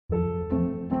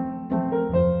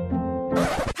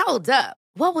Hold up.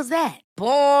 What was that?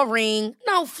 Boring.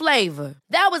 No flavor.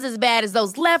 That was as bad as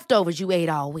those leftovers you ate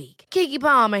all week. Keke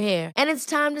Palmer here, and it's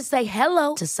time to say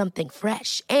hello to something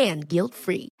fresh and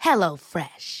guilt-free. Hello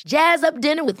Fresh. Jazz up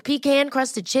dinner with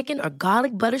pecan-crusted chicken or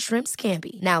garlic butter shrimp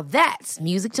scampi. Now that's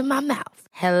music to my mouth.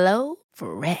 Hello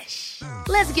Fresh.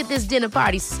 Let's get this dinner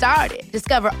party started.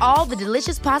 Discover all the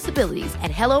delicious possibilities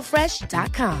at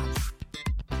hellofresh.com.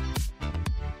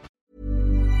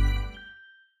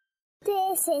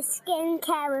 This is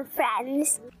Skincare with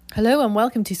Friends. Hello and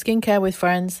welcome to Skincare with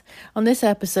Friends. On this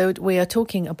episode, we are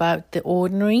talking about The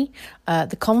Ordinary,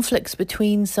 the conflicts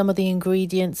between some of the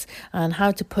ingredients and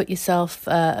how to put yourself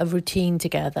a routine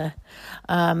together.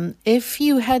 If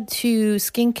you head to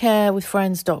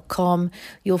skincarewithfriends.com,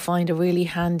 you'll find a really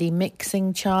handy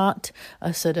mixing chart,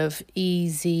 a sort of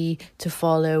easy to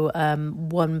follow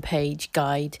one-page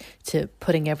guide to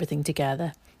putting everything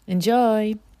together.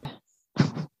 Enjoy!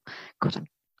 God, I'm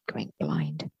going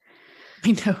blind.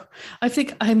 I know. I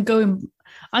think I'm going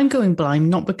blind,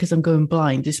 not because I'm going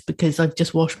blind, just because I've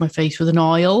just washed my face with an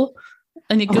oil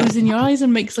and it goes in your eyes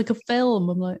and makes like a film.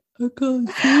 I'm like, I can't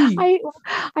see.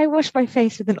 I wash my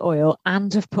face with an oil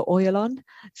and have put oil on.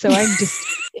 So I'm just...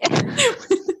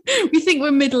 We think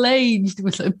we're middle-aged.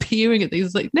 We're like peering at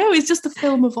things like, no, it's just a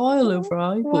film of oil over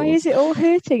our eyeballs. Why is it all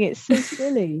hurting? It's so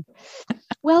silly.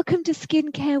 Welcome to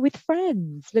Skincare with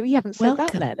Friends. We haven't said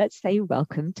that yet. Let's say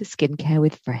welcome to Skincare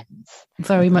with Friends.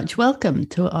 Very much welcome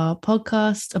to our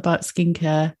podcast about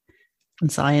skincare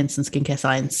and science and skincare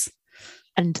science.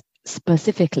 And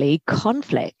specifically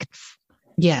conflicts.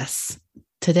 Yes.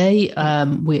 Today,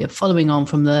 we're following on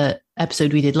from the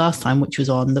episode we did last time, which was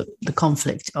on the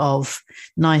conflict of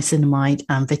niacinamide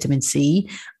and vitamin C.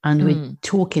 And we're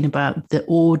talking about the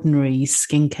ordinary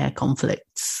skincare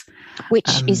conflicts.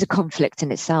 Which is a conflict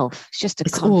in itself. It's just a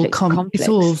conflict. It's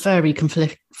all very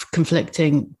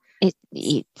conflicting.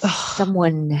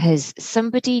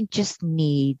 Somebody just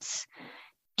needs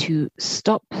to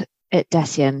stop at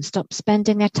Deciem, stop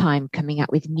spending their time coming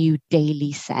out with new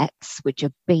daily sets, which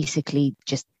are basically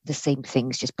just the same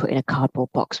things, just put in a cardboard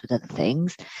box with other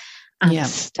things, and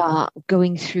start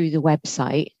going through the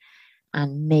website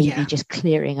and maybe just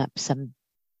clearing up some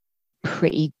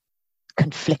pretty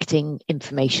conflicting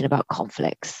information about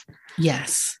conflicts.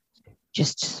 Yes.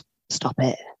 Just stop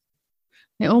it.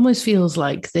 It almost feels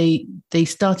like they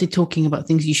started talking about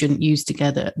things you shouldn't use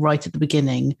together right at the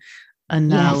beginning, and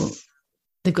now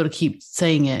they've got to keep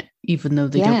saying it, even though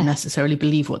they don't necessarily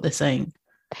believe what they're saying.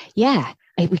 Yeah,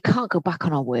 we can't go back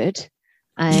on our word.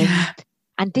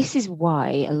 And this is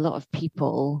why a lot of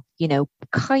people,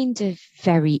 kind of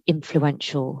very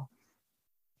influential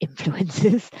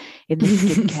influencers in the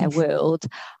skincare world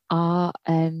are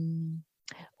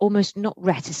almost not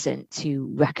reticent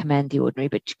to recommend The Ordinary,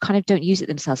 but kind of don't use it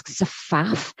themselves because it's a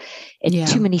faff.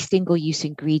 Too many single-use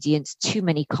ingredients, too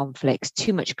many conflicts,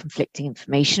 too much conflicting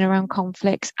information around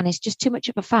conflicts, and it's just too much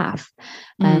of a faff.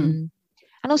 And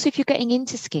also, if you're getting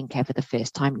into skincare for the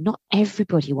first time, not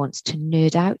everybody wants to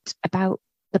nerd out about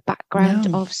the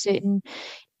background of certain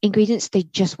ingredients. They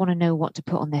just want to know what to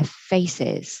put on their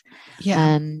faces.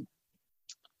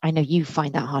 I know you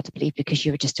find that hard to believe because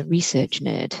you're just a research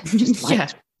nerd.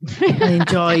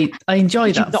 I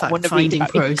enjoy that fact-finding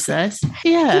process.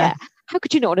 How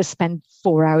could you not want to spend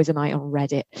 4 hours a night on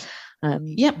Reddit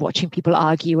watching people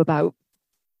argue about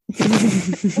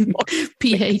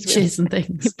pHs and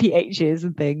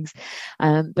things.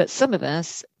 But some of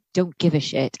us don't give a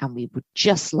shit, and we would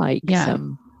just like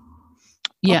some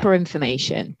proper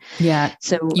information.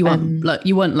 So you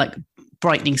want like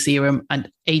brightening serum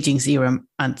and aging serum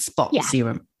and spot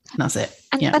serum. That's it.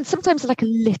 And sometimes like a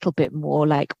little bit more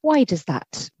like, why does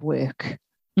that work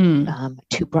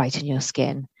to brighten your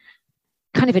skin?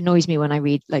 Kind of annoys me when I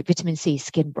read like vitamin C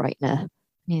skin brightener.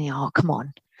 Oh, come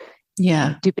on.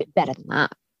 Yeah. Do a bit better than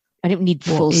that. I don't need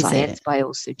full science, but I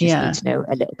also just need to know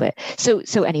a little bit. So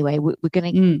anyway, we're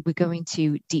going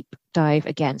to deep dive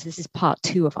again. So this is part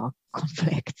 2 of our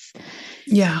conflicts.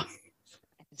 Yeah.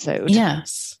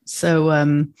 Yes.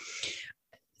 So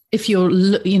if you're,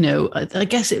 I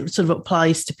guess it sort of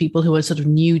applies to people who are sort of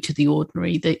new to The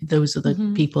Ordinary. Those are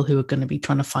the people who are going to be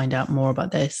trying to find out more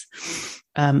about this.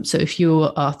 So if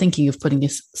you are thinking of putting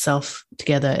yourself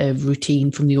together a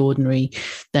routine from The Ordinary,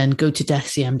 then go to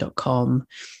deciem.com,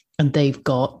 and they've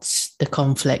got the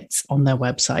conflicts on their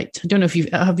website. I don't know if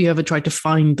have you ever tried to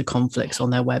find the conflicts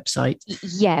on their website?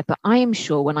 Yeah, but I am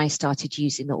sure when I started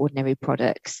using The Ordinary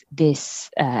products, this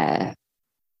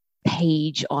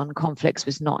page on conflicts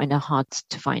was not in a hard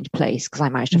to find place because I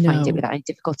managed to find it without any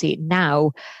difficulty.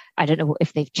 Now, I don't know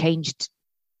if they've changed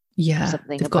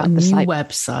something. They've got a new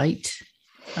website.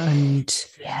 and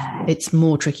it's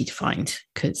more tricky to find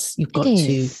because you've got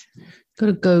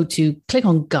to go to click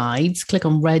on guides, click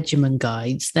on regimen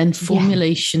guides, then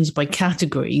formulations by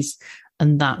categories,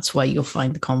 and that's where you'll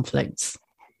find the conflicts.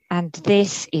 And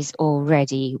this is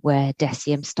already where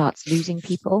DECIEM starts losing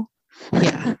people.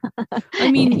 Yeah.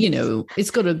 I mean,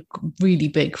 it's got a really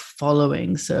big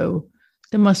following, so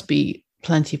there must be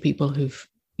plenty of people who've,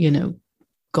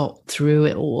 got through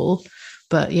it all.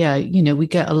 But yeah, we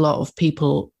get a lot of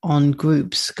people on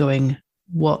groups going,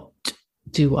 what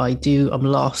do I do? I'm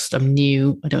lost. I'm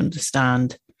new. I don't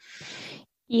understand.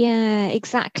 Yeah,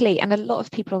 exactly. And a lot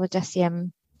of people on the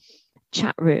DECIEM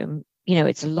chat room,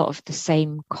 it's a lot of the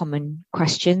same common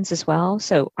questions as well.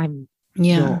 So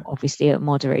you're obviously a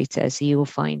moderator, so you will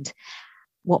find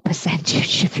what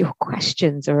percentage of your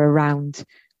questions are around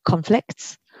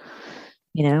conflicts.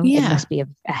 It must be a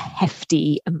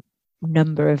hefty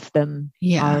number of them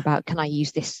are about, can I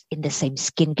use this in the same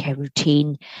skincare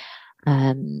routine?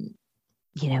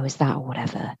 Is that or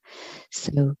whatever?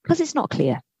 So, because it's not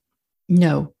clear.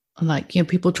 No,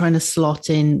 people trying to slot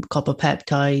in copper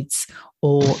peptides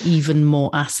or even more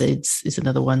acids is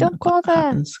another one that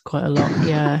happens quite a lot.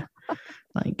 Yeah.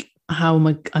 How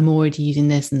am I'm already using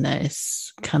this and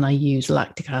this. Can I use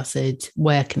lactic acid?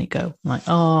 Where can it go?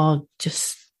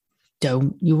 Just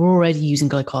don't. You're already using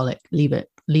glycolic. Leave it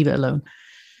alone.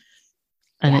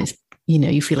 And it's,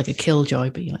 you feel like a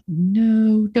killjoy, but you're like,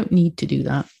 no, don't need to do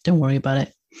that. Don't worry about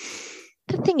it.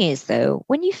 The thing is, though,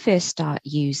 when you first start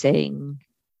using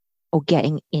or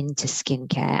getting into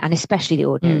skincare, and especially the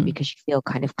ordinary, because you feel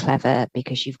kind of clever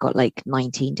because you've got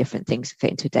 19 different things to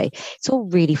fit into a day, it's all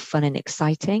really fun and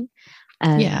exciting.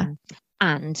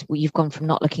 And you've gone from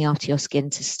not looking after your skin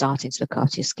to starting to look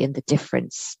after your skin. The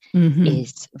difference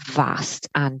is vast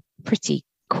and pretty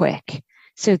quick.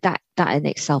 So that in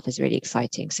itself is really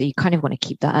exciting. So you kind of want to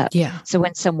keep that up. Yeah. So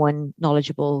when someone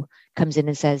knowledgeable comes in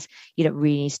and says, you don't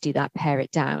really need to do that, pare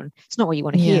it down, it's not what you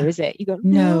want to hear, is it? You go,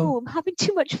 no, I'm having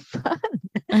too much fun.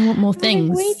 I want more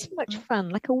things. Way too much fun,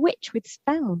 like a witch with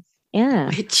spells. Yeah.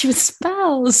 Witch with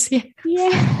spells.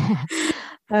 Yeah.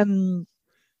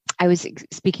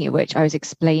 Speaking of which, I was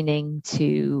explaining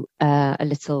to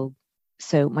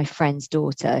my friend's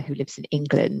daughter who lives in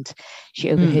England,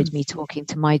 she overheard me talking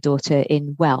to my daughter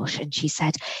in Welsh, and she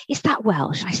said, is that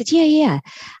Welsh? I said, yeah.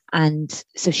 And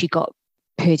so she got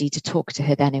Purdy to talk to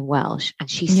her then in Welsh, and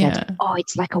she said,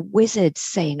 it's like a wizard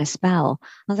saying a spell.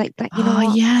 I was like,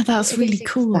 what? Yeah, that's really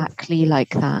cool. Exactly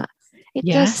like that. It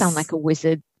does sound like a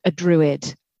wizard, a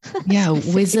druid. Yeah,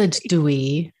 wizard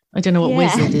dwi. I don't know what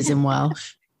wizard is in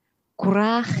Welsh.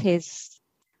 Gwrach is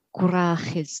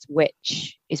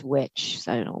witch,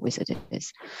 so I don't know what wizard it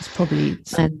is. It's probably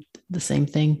the same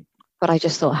thing. But I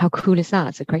just thought, how cool is that?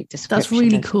 It's a great description. That's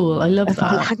really cool. I love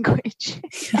that language.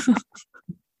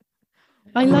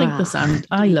 I like the sound.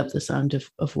 I love the sound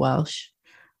of Welsh.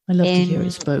 I love to hear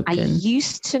it spoken. I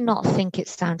used to not think it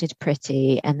sounded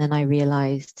pretty, and then I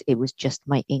realised it was just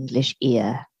my English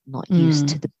ear, not used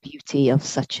to the beauty of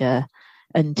such a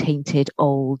untainted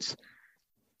old,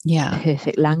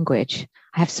 perfect language.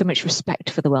 I have so much respect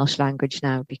for the Welsh language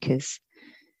now because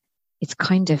it's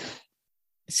kind of...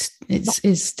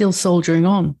 It's still soldiering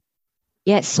on.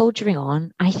 Yeah, it's soldiering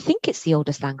on. I think it's the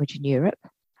oldest language in Europe.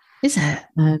 Is it?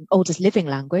 Oldest living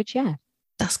language, yeah.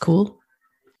 That's cool.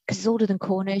 Because it's older than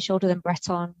Cornish, older than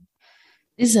Breton.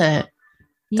 Is it?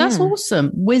 Yeah. That's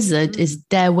awesome. Wizard is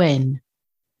Derwin.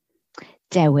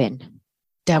 Derwin.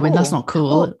 Derwin, that's not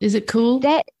cool. Is it cool?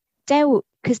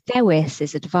 Because Dewis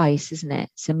is advice, isn't it?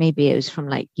 So maybe it was from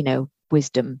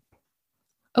wisdom.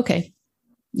 Okay.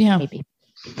 Yeah. Maybe.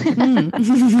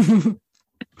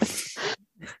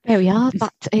 There we are.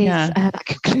 That is that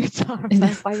concludes our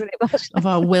 5-minute Welsh of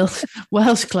our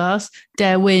Welsh class.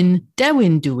 Derwin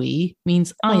dwi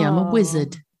means I am a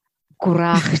wizard.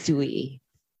 Gwrach dwi.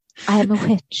 I am a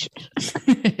witch.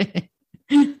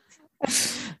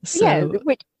 The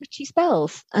witchy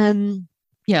spells.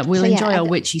 We'll enjoy our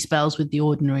witchy spells with the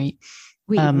ordinary.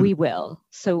 We will.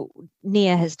 So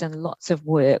Nia has done lots of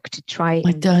work to try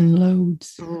I've done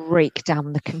loads. Break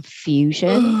down the confusion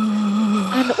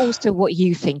and also what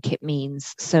you think it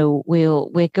means. So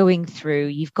we're going through,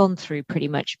 you've gone through pretty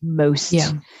much most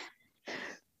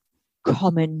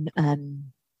common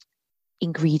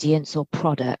ingredients or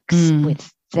products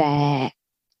with their,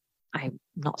 I'm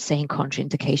not saying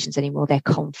contraindications anymore, their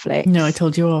conflicts. No, I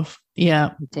told you off.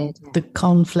 Yeah. You did. The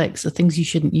conflicts, the things you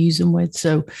shouldn't use them with.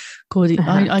 So, Cordy,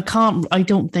 I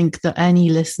don't think that any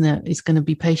listener is going to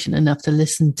be patient enough to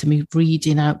listen to me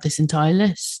reading out this entire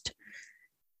list.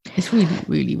 It's really,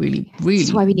 really, really, really,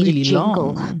 That's why we need really a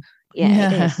jingle. long.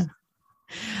 Yeah, it is.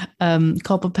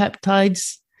 Copper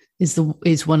peptides is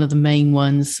one of the main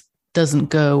ones. Doesn't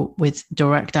go with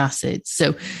direct acids.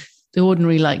 So the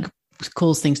ordinary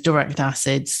calls things direct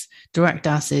acids. Direct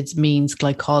acids means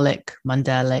glycolic,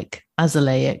 mandelic,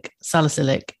 azelaic,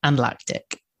 salicylic, and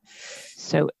lactic.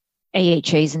 So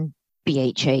AHAs and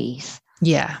BHAs.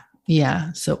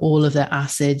 Yeah. So all of their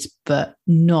acids, but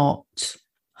not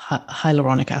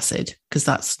hyaluronic acid, because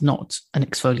that's not an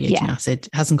exfoliating acid.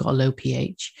 It hasn't got a low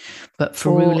pH. But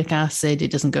ferulic acid,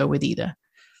 it doesn't go with either.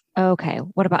 Okay.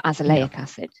 What about azelaic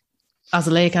acid?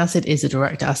 Azelaic acid is a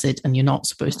direct acid, and you're not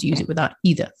supposed to use it with that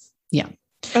either. Yeah.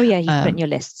 Oh yeah, you put in your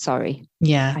list. Sorry.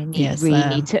 Yeah. I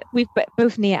need to. We've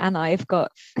both Nia and I have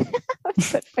got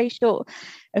put facial.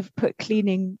 I've put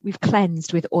cleaning. We've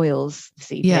cleansed with oils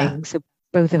this evening. Yeah. So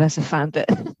both of us have found that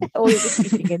oil is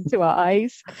seeping into our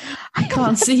eyes. I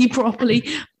can't see properly.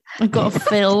 I've got a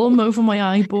film over my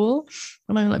eyeball,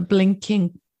 and I'm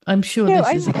blinking. I'm sure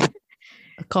this is a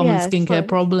common skincare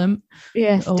problem.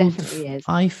 Yes, definitely is.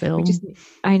 Eye film.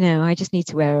 I know. I just need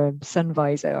to wear a sun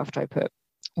visor after I put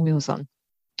oils on.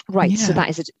 Right. So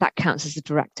that counts as a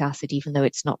direct acid, even though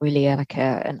it's not really an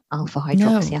alpha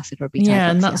hydroxy acid or beta.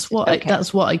 Yeah, and that's what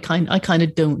I kind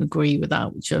of don't agree with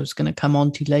that, which I was going to come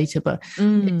on to later. But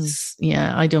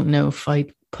I don't know if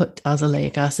I'd put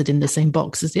azelaic acid in the same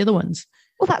box as the other ones.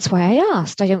 Well, that's why I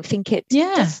asked. I don't think it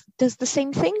does the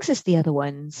same things as the other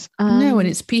ones. No, and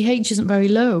its pH isn't very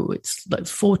low. It's like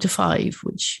 4 to 5,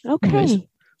 which is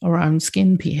around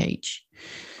skin pH.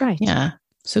 Right. Yeah.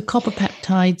 So copper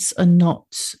peptides are not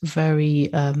very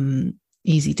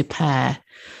easy to pair.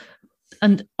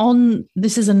 And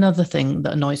this is another thing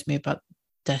that annoys me about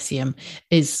DECIEM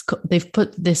is they've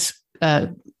put this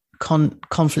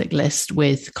conflict list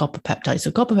with copper peptides.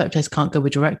 So copper peptides can't go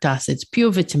with direct acids,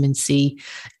 pure vitamin C,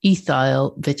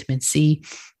 ethyl vitamin C,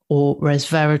 or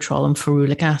resveratrol and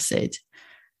ferulic acid.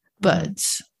 But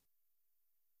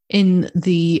in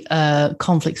the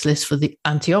conflicts list for the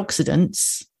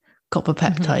antioxidants, copper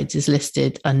peptides is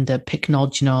listed under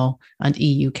pycnogenol and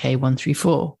EUK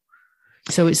 134.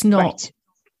 So it's not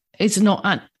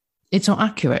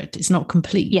accurate. It's not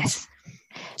complete. Yes.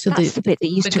 So that's the bit that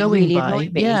used to really annoy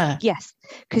me. Yeah. Yes.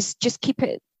 Because just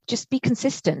be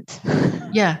consistent.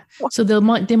 Yeah. So they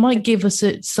might give us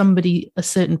somebody a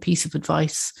certain piece of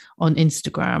advice on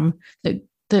Instagram that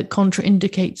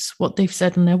contraindicates what they've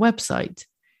said on their website.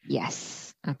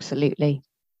 Yes, absolutely.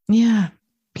 Yeah.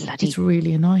 It's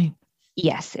really annoying.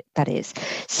 Yes, that is.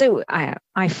 So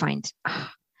I find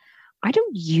I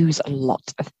don't use a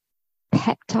lot of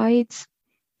peptides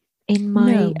in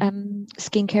my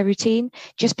skincare routine,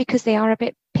 just because they are a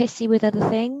bit pissy with other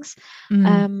things,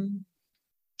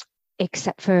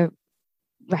 except for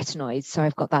retinoids. So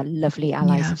I've got that lovely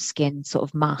Allies of Skin sort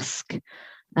of mask,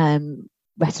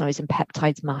 retinoids and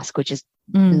peptides mask, which is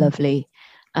lovely.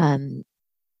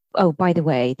 Oh, by the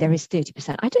way, there is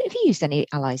 30%. I don't. Have you used any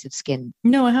Allies of Skin?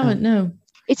 No, I haven't. No.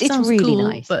 It's really cool,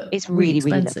 nice. But it's really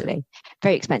lovely.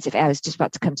 Very expensive. I was just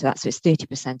about to come to that. So it's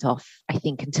 30% off, I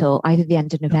think, until either the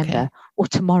end of November or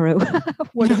tomorrow. Have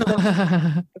a look.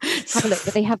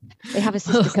 But they have a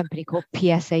sister company called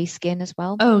PSA Skin as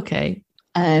well. Oh, okay.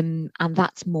 And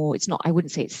that's more, it's not, I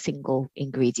wouldn't say it's single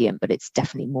ingredient, but it's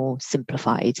definitely more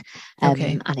simplified.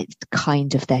 And it's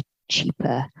they're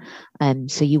cheaper.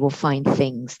 So you will find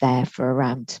things there for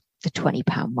around the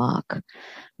 £20 mark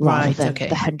rather than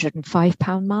the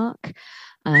 £105 mark,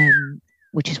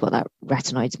 which is what that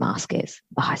retinoids mask is.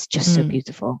 Oh, it's just so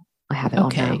beautiful. I have it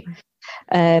on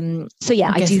now. So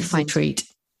yeah, I do find a treat.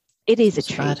 It is a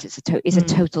treat. It's a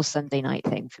total Sunday night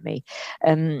thing for me.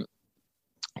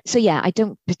 So yeah, I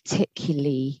don't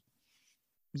particularly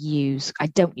use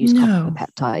copper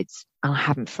peptides, and I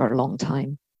haven't for a long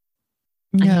time.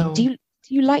 No. Do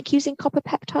you like using copper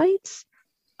peptides?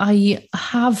 I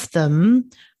have them,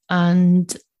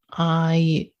 and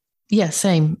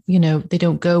same. They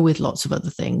don't go with lots of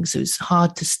other things, so it's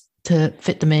hard to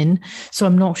fit them in. So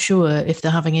I'm not sure if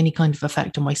they're having any kind of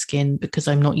effect on my skin because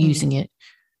I'm not using it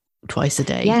twice a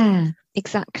day. Yeah,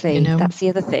 exactly. That's the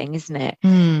other thing, isn't it?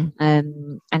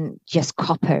 And just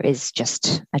copper is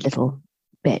just a little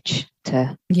bitch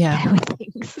to pair with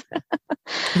things.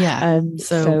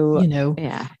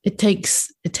 It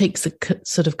takes a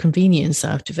sort of convenience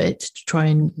out of it to try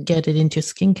and get it into your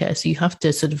skincare. So you have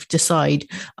to sort of decide,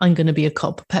 I'm going to be a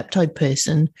copper peptide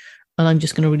person, and I'm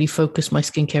just going to really focus my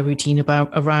skincare routine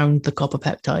around the copper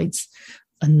peptides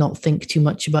and not think too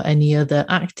much about any other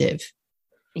active.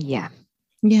 Yeah.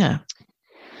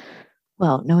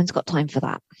 Well, no one's got time for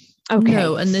that. Okay.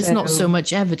 No, and there's not so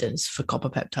much evidence for copper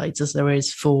peptides as there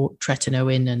is for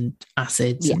tretinoin and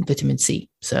acids and vitamin C.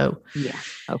 So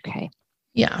okay.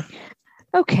 Yeah.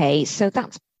 Okay, so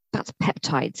that's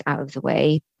peptides out of the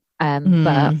way.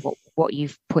 But what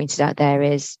you've pointed out there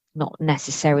is not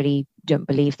necessarily, don't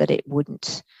believe that it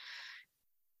wouldn't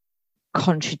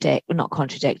not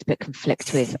contradict, but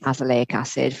conflict with azelaic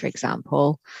acid, for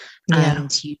example. Yeah.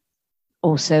 And you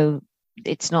also,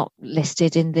 it's not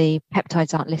listed in the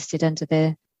peptides, aren't listed under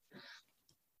the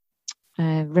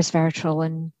resveratrol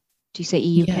and, do you say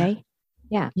EUK?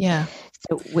 Yeah.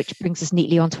 So, which brings us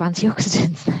neatly onto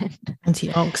antioxidants then.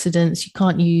 Antioxidants, you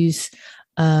can't use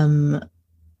EUK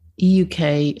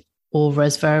or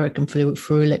resveratrol and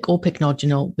ferulic or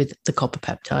pycnogenol with the copper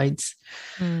peptides.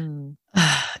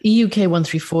 EUK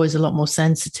 134 is a lot more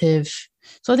sensitive.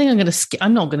 So I think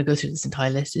I'm not going to go through this entire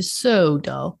list. It's so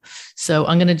dull. So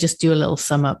I'm going to just do a little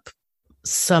sum up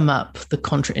the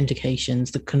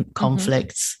contraindications, the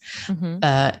conflicts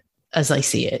as I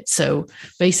see it. So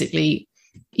basically,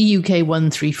 EUK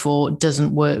 134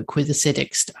 doesn't work with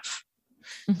acidic stuff.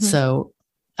 So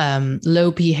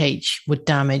low pH would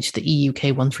damage the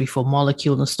EUK 134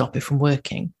 molecule and stop it from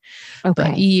working. Okay.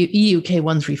 But EUK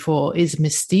 134 is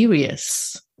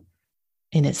mysterious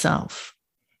in itself.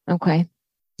 Okay.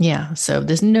 Yeah, so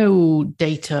there's no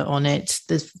data on it.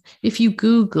 If you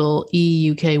Google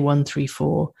EUK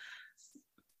 134,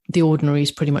 The Ordinary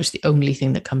is pretty much the only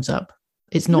thing that comes up.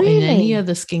 It's not in any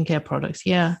other skincare products.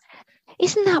 Yeah.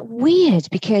 Isn't that weird?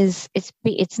 Because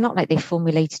it's not like they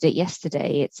formulated it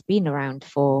yesterday. It's been around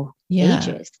for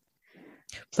ages.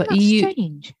 But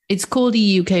strange? It's called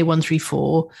EUK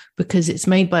 134 because it's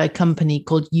made by a company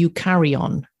called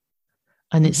Eukaryon,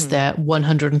 and it's their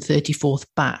 134th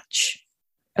batch.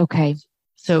 Okay.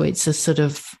 So it's a sort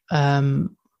of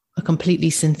a completely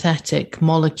synthetic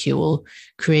molecule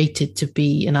created to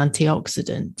be an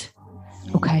antioxidant.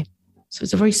 Okay. So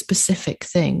it's a very specific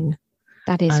thing.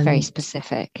 That is very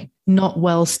specific. Not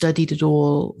well studied at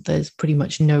all. There's pretty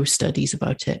much no studies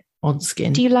about it on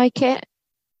skin. Do you like it?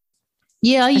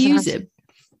 Yeah, I use it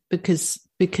because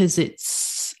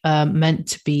it's meant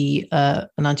to be an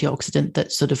antioxidant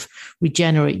that sort of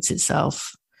regenerates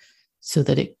itself so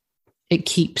that it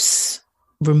keeps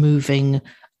removing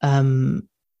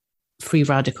free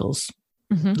radicals.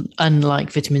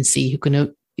 Unlike vitamin C, who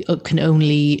can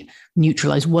only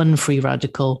neutralize one free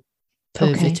radical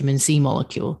per vitamin C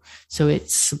molecule. So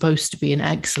it's supposed to be an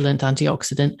excellent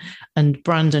antioxidant. And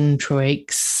Brandon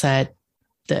Truax said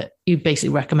that he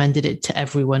basically recommended it to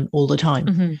everyone all the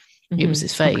time. It was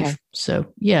his fave. Okay. So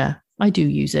yeah, I do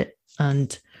use it.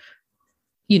 And,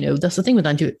 that's the thing with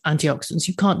antioxidants.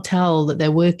 You can't tell that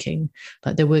they're working,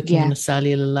 like they're working on a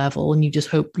cellular level. And you just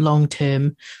hope long-term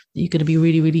that you're going to be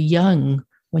really, really young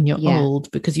when you're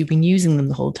old because you've been using them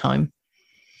the whole time.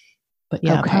 But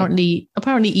yeah, apparently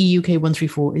EUK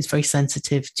 134 is very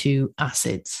sensitive to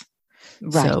acids.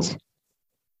 Right. So,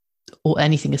 or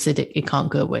anything acidic it can't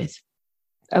go with.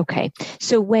 Okay.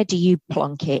 So where do you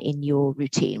plonk it in your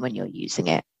routine when you're using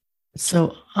it?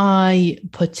 So I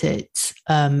put it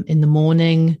in the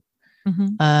morning.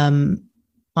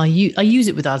 I use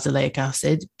it with azelaic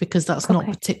acid because that's not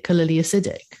particularly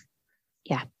acidic.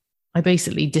 Yeah. I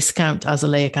basically discount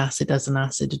azelaic acid as an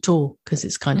acid at all because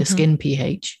it's kind of skin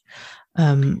pH.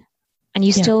 And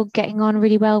you're still getting on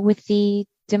really well with the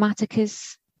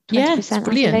Dermaticus 20%? Yeah, it's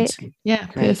brilliant. Azelaic? Yeah,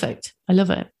 great. Perfect. I love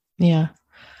it. Yeah.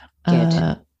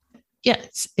 Good.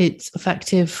 It's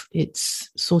effective. It's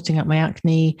sorting out my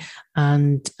acne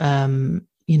and,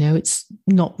 it's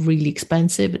not really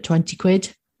expensive at 20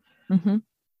 quid. Yeah,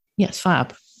 it's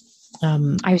fab.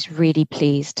 I was really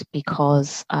pleased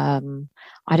because I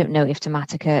don't know if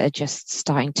Dermatica are just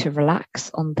starting to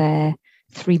relax on their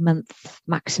 3-month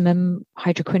maximum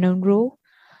hydroquinone rule.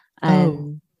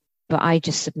 But I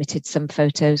just submitted some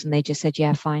photos and they just said,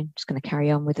 yeah, fine, just going to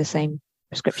carry on with the same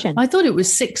prescription. I thought it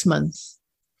was 6 months.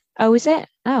 Oh, is it?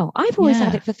 Oh, I've always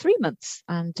had it for 3 months.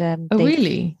 And they've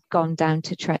really gone down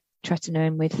to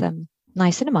tretinoin with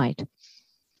niacinamide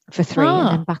for 3 and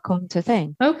then back on to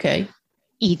thing. Okay.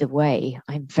 Either way,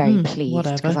 I'm very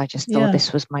pleased because I just thought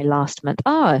this was my last month.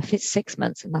 If it's 6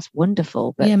 months, and that's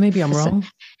wonderful. But maybe I'm wrong.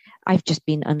 I've just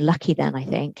been unlucky then, I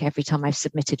think. Every time I've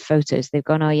submitted photos, they've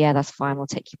gone, oh, yeah, that's fine. We'll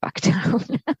take you back down.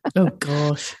 Oh,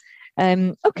 gosh.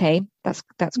 Okay, that's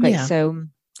great. Yeah. So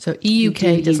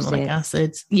EUK doesn't like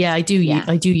acids. Yeah, I do. Yeah.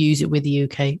 I do use it with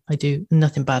EUK. I do.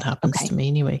 Nothing bad happens to me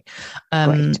anyway.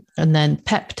 And then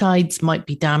peptides might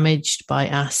be damaged by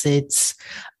acids,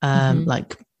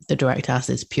 like the direct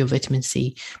acids, pure vitamin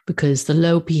C, because the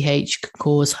low pH can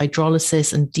cause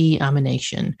hydrolysis and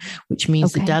deamination, which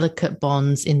means the delicate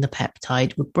bonds in the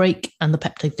peptide would break and the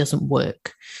peptide doesn't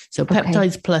work. So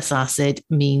peptides plus acid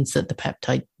means that the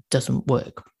peptide doesn't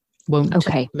work, won't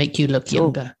make you look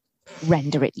younger.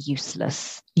 render it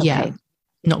useless. Okay. Yeah,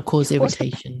 not cause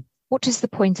irritation. What is the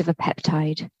point of a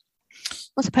peptide?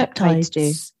 What's peptides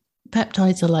do?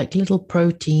 Peptides are like little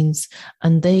proteins,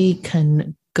 and they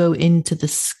can go into the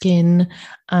skin,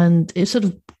 and it sort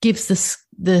of gives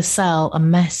the cell a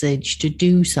message to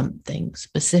do something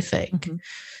specific. Mm-hmm.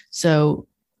 So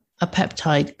a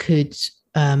peptide could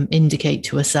indicate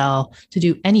to a cell to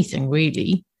do anything,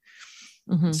 really.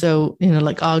 Mm-hmm. So,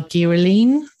 like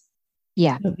arginine.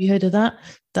 Yeah. Have you heard of that?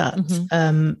 That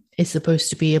is supposed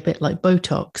to be a bit like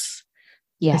Botox.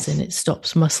 Yes. As in it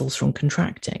stops muscles from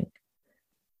contracting.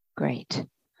 Great.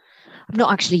 I've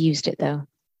not actually used it though.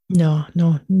 No,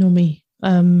 me.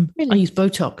 Really? I use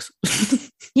Botox.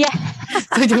 Yeah.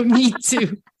 I don't need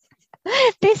to.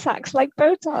 This acts like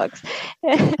Botox.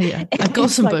 Yeah, I've got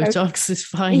some like Botox. It's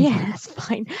fine. Yeah, it's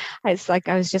fine. It's like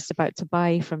I was just about to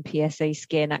buy from PSA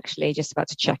Skin, actually, just about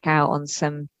to check out on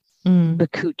some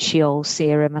bakuchiol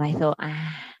serum, and I thought,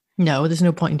 no, there's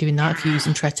no point in doing that if you're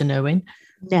using tretinoin.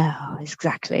 No,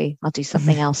 exactly. I'll do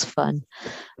something else fun.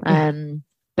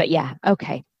 But yeah,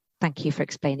 okay. Thank you for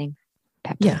explaining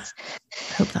peptides. Yeah,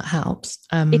 hope that helps.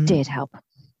 It did help.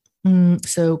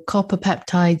 So copper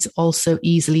peptides also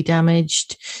easily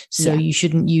damaged. So you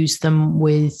shouldn't use them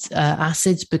with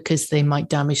acids because they might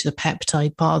damage the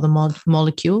peptide part of the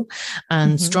molecule.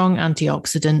 And strong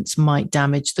antioxidants might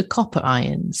damage the copper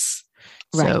ions.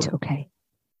 Right, okay.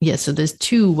 Yeah, so there's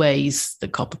two ways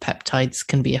that copper peptides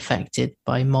can be affected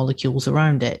by molecules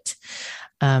around it.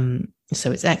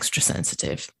 So it's extra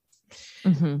sensitive.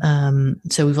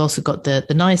 So we've also got the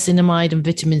niacinamide and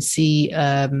vitamin C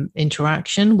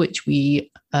interaction, which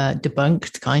we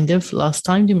debunked kind of last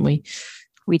time, didn't we?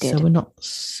 We did. So we're not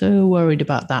so worried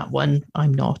about that one.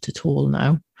 I'm not at all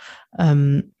now.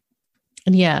 And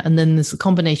then there's the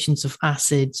combinations of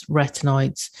acids,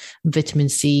 retinoids, vitamin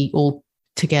C all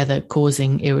together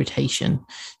causing irritation.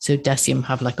 So DECIEM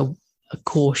have like a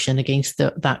caution against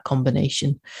that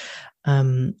combination.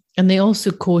 And they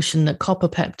also caution that copper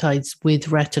peptides with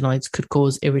retinoids could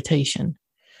cause irritation.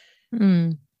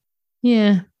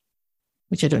 Yeah,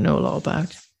 which I don't know a lot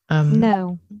about.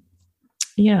 No.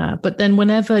 Yeah, but then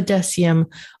whenever DECIEM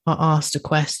are asked a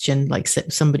question, like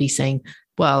somebody saying,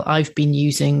 well, I've been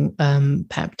using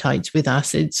peptides with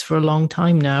acids for a long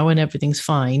time now and everything's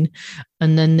fine.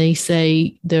 And then they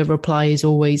say their reply is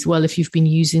always, well, if you've been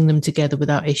using them together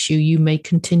without issue, you may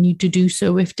continue to do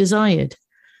so if desired.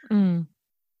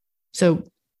 So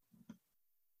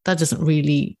that doesn't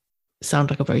really sound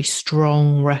like a very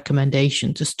strong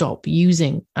recommendation to stop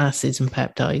using acids and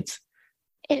peptides.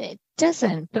 It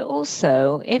doesn't, but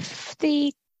also if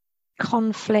the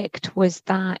conflict was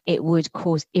that it would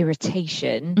cause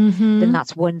irritation, then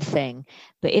that's one thing.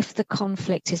 But if the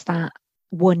conflict is that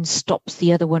one stops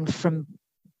the other one from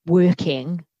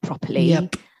working properly,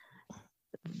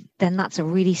 then that's a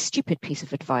really stupid piece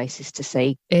of advice, is to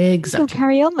say, exactly, go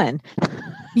carry on then.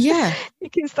 Yeah.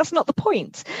 Because that's not the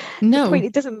point. No. The point,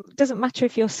 it doesn't matter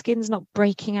if your skin's not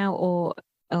breaking out or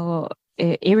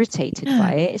irritated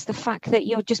by it. It's the fact that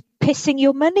you're just pissing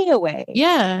your money away.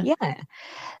 Yeah. Yeah.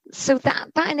 So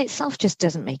that in itself just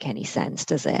doesn't make any sense,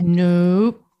 does it?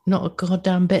 No, not a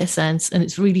goddamn bit of sense. And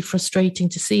it's really frustrating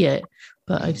to see it.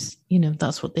 But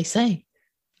that's what they say.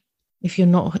 If you're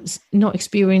not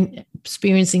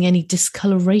experiencing any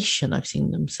discoloration, I've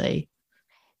seen them say.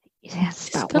 Yes,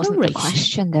 that wasn't the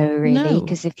question though, really,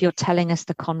 because if you're telling us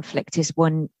the conflict is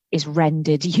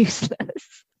rendered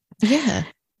useless. Yeah.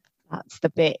 That's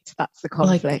the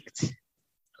conflict.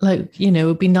 It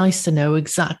would be nice to know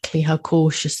exactly how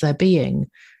cautious they're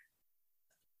being.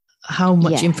 How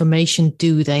much information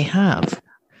do they have?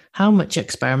 How much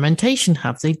experimentation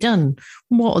have they done?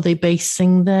 What are they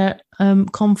basing their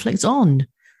conflicts on?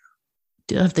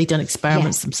 Have they done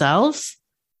experiments themselves?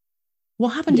 What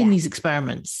happened in these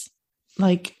experiments?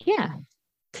 Could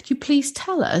you please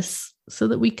tell us so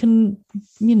that we can,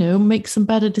 make some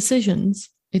better decisions?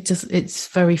 It's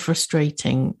very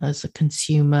frustrating as a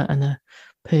consumer and a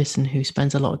person who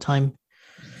spends a lot of time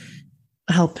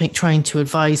trying to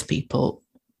advise people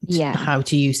how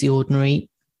to use the Ordinary.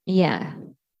 Yeah.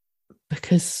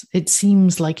 Because it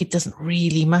seems like it doesn't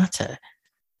really matter.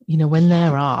 When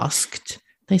they're asked,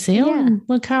 they say,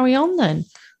 we'll carry on then.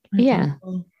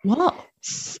 Well, what?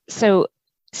 So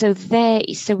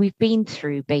we've been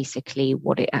through basically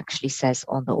what it actually says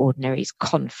on the Ordinary's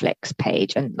conflicts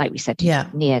page. And like we said,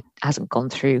 Nia hasn't gone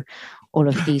through all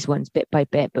of these ones bit by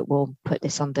bit, but we'll put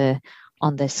this on the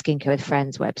Skincare with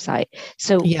Friends website.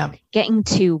 So getting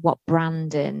to what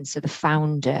Brandon, so the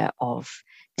founder of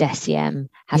DECIEM,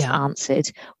 has answered.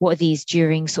 What are these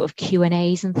during sort of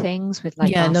Q&As and things with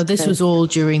this was all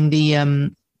during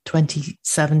the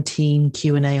 2017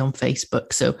 Q&A on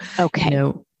Facebook. So,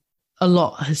 a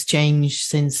lot has changed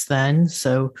since then.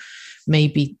 So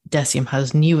maybe Decium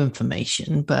has new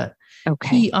information, but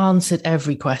he answered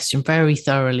every question very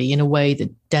thoroughly in a way that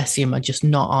Decium are just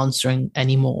not answering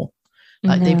anymore.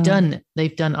 Like they've done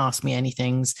Ask Me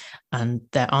Anythings, and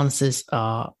their answers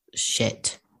are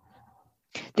shit.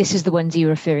 This is the ones you're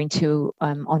referring to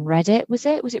on Reddit, was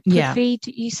it? Was it Prithvi?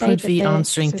 You say Prithvi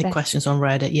answering the questions on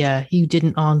Reddit. Yeah, he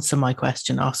didn't answer my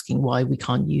question asking why we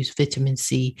can't use vitamin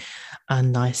C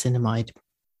and niacinamide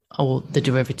or the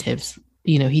derivatives.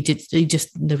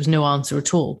 There was no answer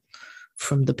at all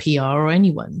from the PR or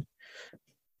anyone.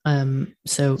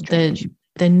 So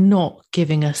they're not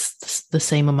giving us the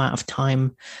same amount of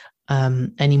time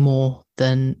anymore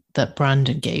than that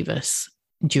Brandon gave us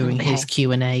during his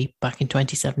Q&A back in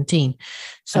 2017.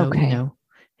 So,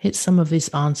 some of his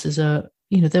answers are,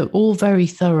 they're all very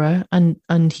thorough,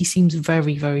 and he seems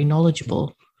very, very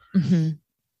knowledgeable. Mm-hmm.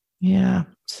 Yeah.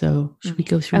 So should we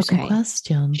go through some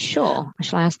questions? Sure.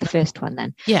 Shall I ask the first one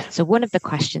then? Yeah. So one of the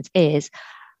questions is,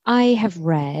 I have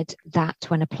read that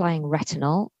when applying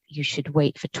retinol, you should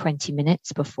wait for 20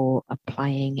 minutes before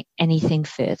applying anything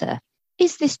further.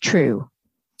 Is this true?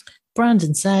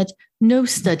 Brandon said, no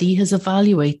study has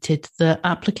evaluated the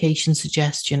application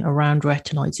suggestion around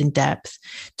retinoids in depth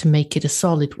to make it a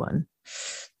solid one.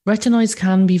 Retinoids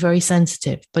can be very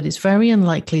sensitive, but it's very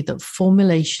unlikely that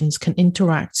formulations can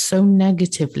interact so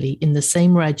negatively in the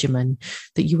same regimen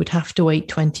that you would have to wait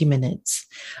 20 minutes.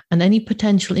 And any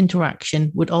potential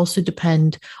interaction would also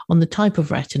depend on the type of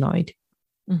retinoid.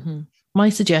 Mm-hmm. My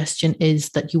suggestion is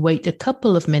that you wait a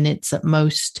couple of minutes at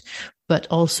most, but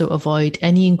also avoid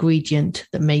any ingredient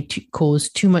that may cause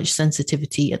too much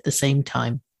sensitivity at the same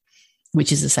time,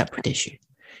 which is a separate issue.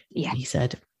 Yeah. He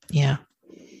said, yeah.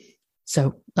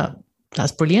 So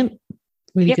that's brilliant.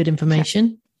 Really good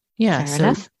information. Fair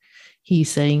enough.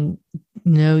 He's saying,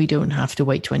 no, you don't have to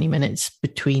wait 20 minutes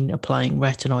between applying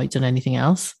retinoids and anything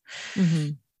else. Mm-hmm.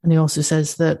 And he also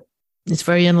says that it's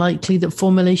very unlikely that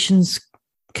formulations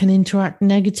can interact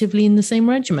negatively in the same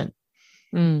regimen.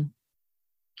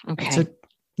 Okay. So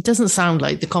it doesn't sound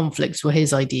like the conflicts were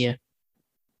his idea.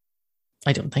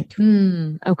 I don't think.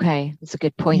 Okay. That's a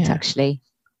good point, actually.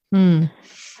 Just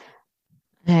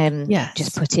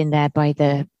put in there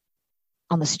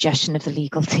on the suggestion of the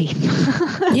legal team.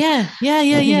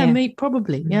 Mate,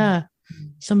 probably. Yeah.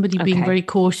 Somebody being very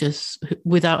cautious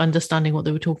without understanding what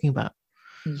they were talking about.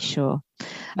 Sure.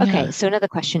 Okay. So another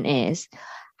question is,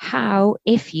 how,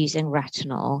 if using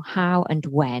retinol, how and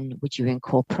when would you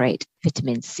incorporate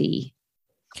vitamin C?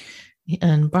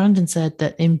 And Brandon said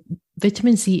that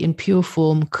vitamin C in pure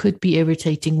form could be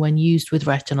irritating when used with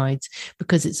retinoids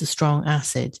because it's a strong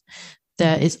acid.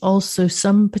 There is also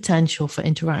some potential for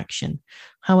interaction.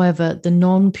 However, the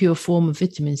non-pure form of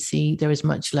vitamin C, there is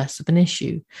much less of an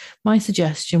issue. My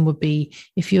suggestion would be,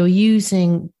 if you're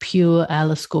using pure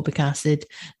L-ascorbic acid,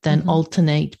 then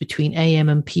alternate between AM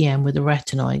and PM with the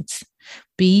retinoids.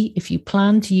 B, if you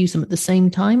plan to use them at the same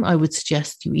time, I would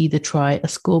suggest you either try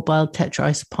ascorbyl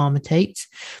tetraisopalmitate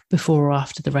before or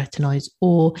after the retinoids,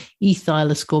 or ethyl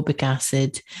ascorbic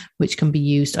acid, which can be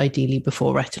used ideally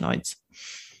before retinoids.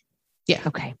 Yeah.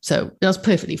 Okay. So that's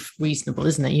perfectly reasonable,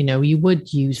 isn't it? You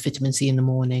would use vitamin C in the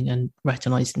morning and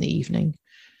retinoids in the evening.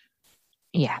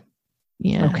 Yeah.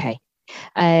 Yeah. Okay.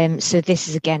 So this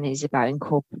is about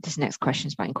this next question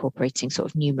is about incorporating sort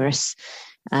of numerous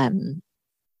bits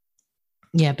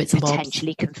and bobs,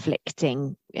 potentially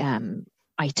conflicting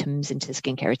items into the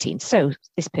skincare routine. So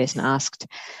this person asked,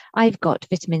 I've got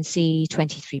vitamin C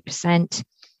 23%.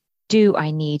 Do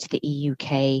I need the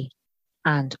EUK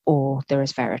and or the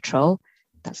resveratrol?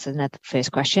 That's another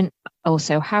first question.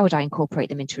 Also, how would I incorporate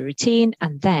them into a routine?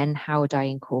 And then how would I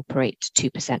incorporate 2%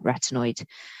 retinoid?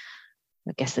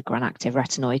 I guess the Granactive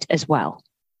retinoid as well.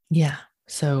 Yeah.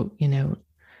 So,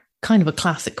 kind of a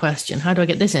classic question. How do I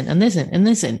get this in and this in and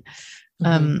this in?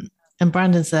 And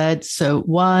Brandon said, so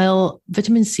while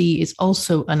vitamin C is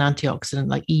also an antioxidant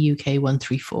like EUK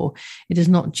 134, it is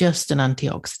not just an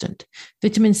antioxidant.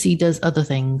 Vitamin C does other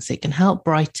things. It can help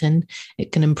brighten,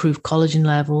 it can improve collagen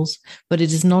levels, but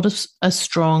it is not as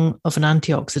strong of an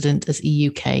antioxidant as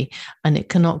EUK, and it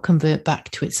cannot convert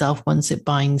back to itself once it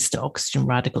binds to oxygen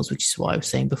radicals, which is what I was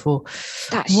saying before.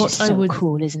 That's just so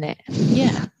cool, isn't it?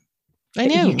 Yeah. I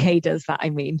know. EUK does that,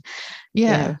 I mean.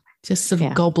 Yeah. Just sort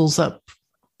of gobbles up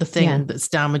the thing that's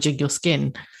damaging your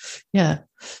skin. Yeah.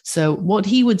 So what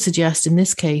he would suggest in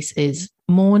this case is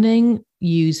morning,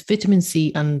 use vitamin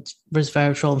C and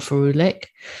resveratrol and ferulic,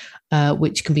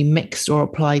 which can be mixed or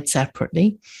applied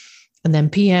separately. And then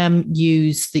PM,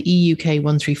 use the EUK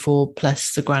 134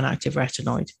 plus the Gran Active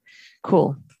Retinoid.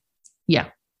 Cool. Yeah.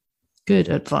 Good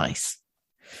advice.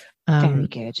 Very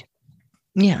good.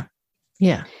 Yeah.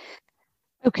 Yeah.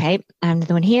 Okay.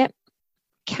 Another one here.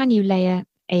 Can you layer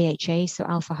AHA, so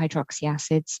alpha hydroxy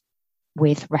acids,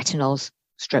 with retinoids,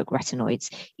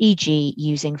 e.g.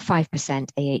 using 5%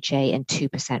 AHA and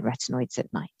 2% retinoids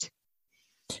at night?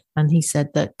 And he said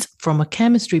that from a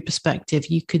chemistry perspective,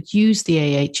 you could use the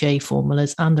AHA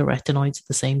formulas and the retinoids at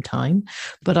the same time,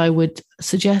 but I would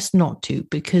suggest not to,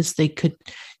 because they could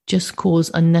just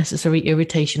cause unnecessary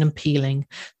irritation and peeling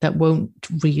that won't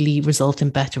really result in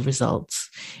better results.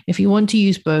 If you want to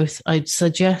use both, I'd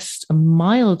suggest a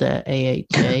milder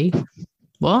AHA.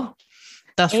 What?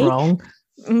 That's wrong.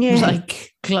 Yeah.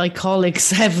 Like glycolic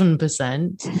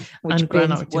 7%. Which and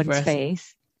burns one's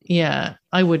face. Yeah,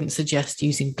 I wouldn't suggest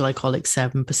using glycolic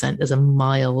 7% as a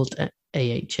mild AHA.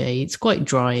 It's quite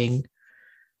drying,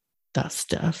 that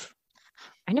stuff.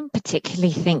 I don't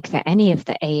particularly think that any of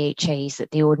the AHAs that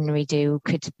The Ordinary do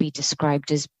could be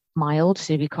described as mild,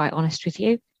 to be quite honest with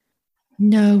you.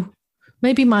 No,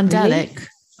 maybe mandelic. Really?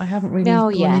 I haven't really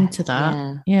gone into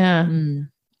that. Yeah.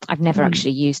 I've never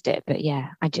actually used it, but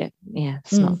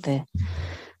it's not the...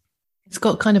 It's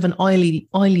got kind of an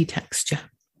oily texture.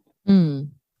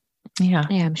 Yeah.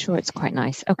 Yeah, I'm sure it's quite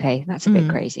nice. Okay, that's a bit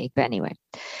crazy, but anyway.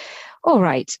 All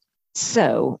right.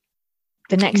 So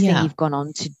the next thing you've gone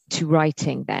on to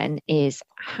writing then is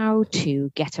how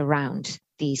to get around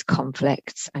these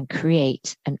conflicts and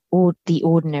create the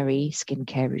ordinary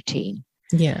skincare routine.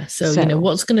 Yeah. So,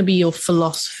 what's going to be your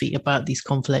philosophy about these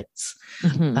conflicts?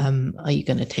 Are you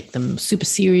going to take them super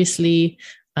seriously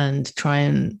and try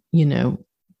and,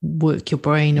 work your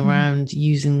brain around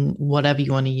using whatever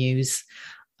you want to use?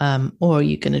 Or are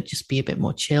you going to just be a bit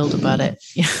more chilled about it?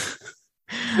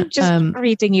 I'm just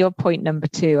reading your point number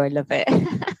 2. I love it.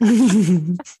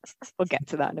 We'll get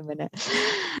to that in a minute.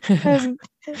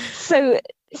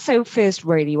 So first,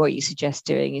 really, what you suggest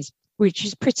doing is, which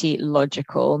is pretty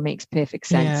logical, makes perfect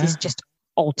sense, is just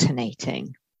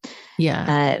alternating.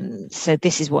 Yeah. So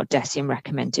this is what Decium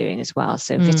recommend doing as well.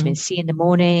 So vitamin C in the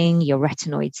morning, your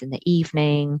retinoids in the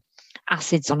evening,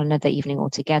 acids on another evening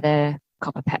altogether,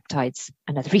 copper peptides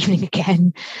another evening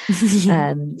again.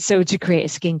 So to create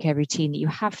a skincare routine that you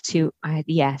have to,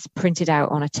 print it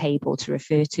out on a table to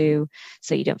refer to,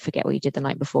 so you don't forget what you did the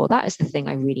night before. That is the thing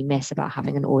I really miss about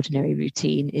having an ordinary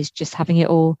routine, is just having it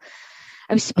all.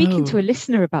 I was speaking to a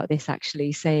listener about this,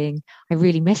 actually, saying I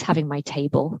really miss having my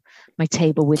table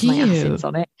with my acids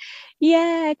on it.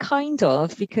 Yeah, kind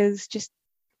of, because just,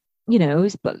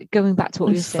 but going back to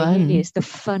what we were saying earlier, it's the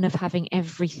fun of having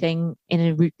everything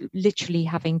literally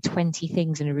having 20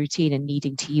 things in a routine and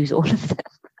needing to use all of them.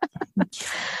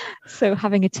 So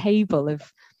having a table of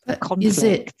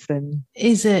conflicts.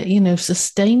 Is it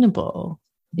sustainable?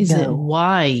 Is it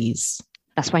wise?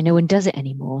 That's why no one does it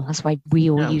anymore. That's why we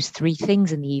all use 3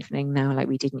 things in the evening now, like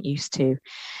we didn't used to.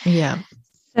 Yeah.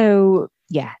 So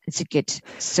it's a good.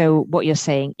 So what you're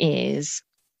saying is,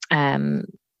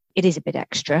 it is a bit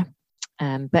extra,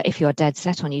 but if you're dead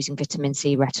set on using vitamin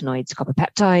C, retinoids, copper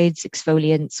peptides,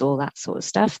 exfoliants, all that sort of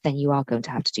stuff, then you are going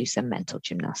to have to do some mental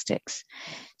gymnastics.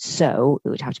 So it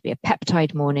would have to be a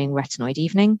peptide morning, retinoid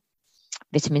evening,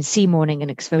 vitamin C morning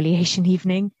and exfoliation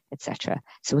evening, etc.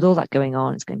 So with all that going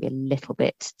on, it's going to be a little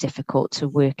bit difficult to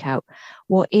work out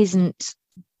what isn't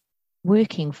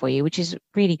working for you, which is a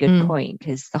really good point,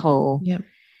 because the whole,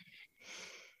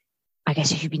 I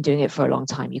guess if you've been doing it for a long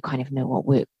time, you kind of know what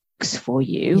works for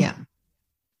you. Yeah.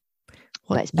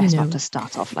 But it's best not to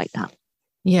start off like that.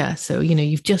 Yeah. So,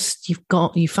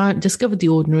 discovered The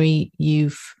Ordinary,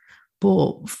 you've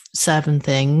bought 7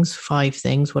 things, 5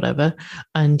 things, whatever,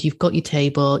 and you've got your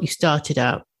table, you started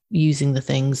out using the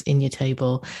things in your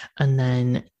table, and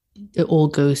then it all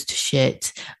goes to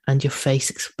shit and your face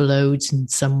explodes in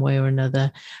some way or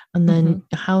another. And then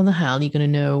how the hell are you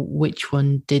going to know which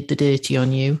one did the dirty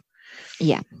on you?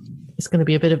 Yeah. It's going to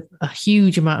be a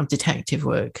huge amount of detective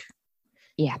work.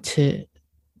 Yeah. To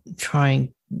try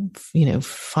and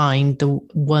find the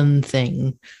one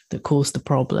thing that caused the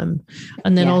problem.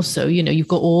 And then also, you've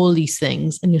got all these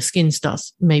things and your skin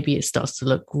starts to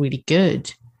look really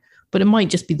good, but it might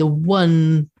just be the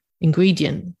one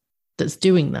ingredient that's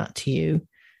doing that to you.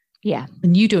 Yeah.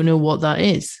 And you don't know what that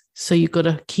is. So you've got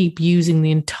to keep using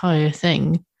the entire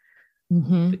thing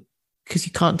because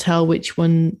you can't tell which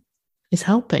one is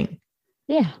helping.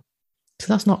 Yeah. So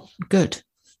that's not good.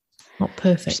 Not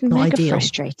perfect. It's not mega ideal.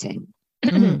 Frustrating.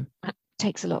 That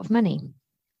takes a lot of money.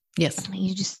 Yes.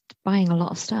 You're just buying a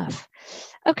lot of stuff.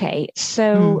 Okay.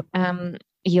 So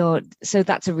so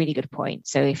that's a really good point.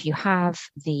 So if you have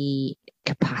the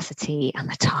capacity and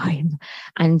the time,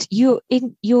 and you're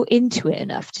into it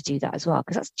enough to do that as well,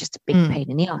 because that's just a big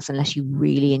pain in the ass unless you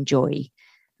really enjoy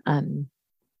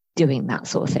doing that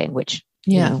sort of thing, which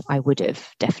I would have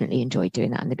definitely enjoyed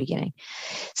doing that in the beginning.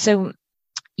 So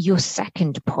your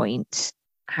second point,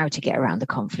 how to get around the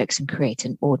conflicts and create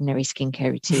an ordinary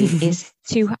skincare routine, is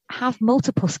to have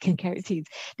multiple skincare routines.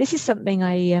 This is something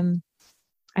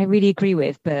I really agree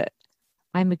with, but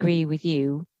I'm agree with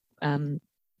you.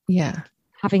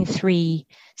 Having 3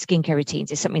 skincare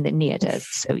routines is something that Nia does.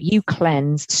 So you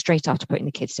cleanse straight after putting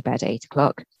the kids to bed at 8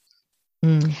 o'clock.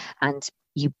 And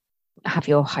you have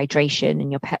your hydration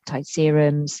and your peptide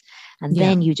serums. And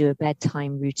then you do a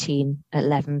bedtime routine at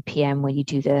 11 p.m. where you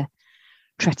do the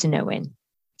tretinoin.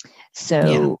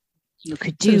 So you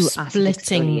could do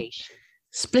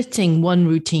splitting one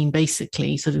routine,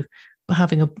 basically, sort of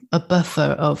having a buffer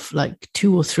of like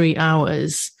 2 or 3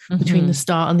 hours between the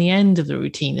start and the end of the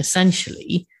routine,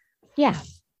 essentially.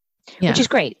 Which is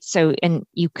great. So, and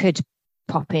you could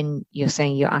pop in, you're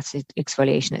saying your acid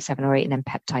exfoliation at 7 or 8 and then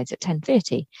peptides at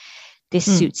 10:30. This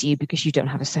suits you because you don't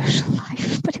have a social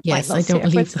life. But I don't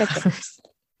leave the house.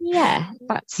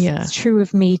 That's true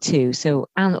of me too. So,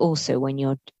 and also when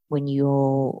you're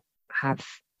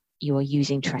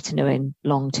using tretinoin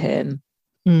long term,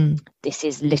 this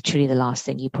is literally the last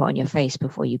thing you put on your face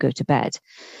before you go to bed.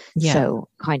 So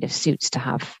kind of suits to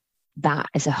have that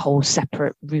as a whole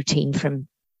separate routine from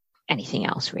anything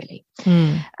else, really.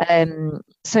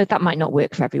 So that might not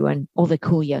work for everyone, or the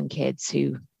cool young kids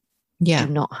who do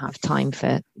not have time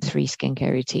for 3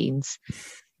 skincare routines.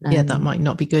 That might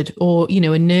not be good. Or,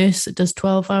 a nurse that does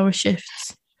 12-hour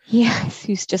shifts. Yes,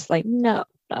 who's just like, no,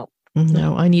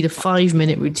 I need a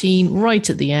 5-minute routine right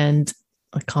at the end.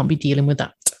 I can't be dealing with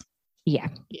that.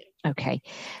 Okay.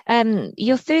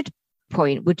 Your third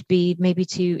point would be maybe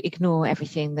to ignore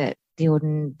everything that the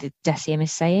DECIEM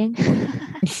is saying.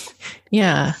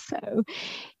 So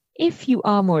if you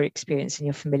are more experienced and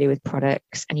you're familiar with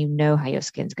products and you know how your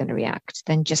skin's going to react,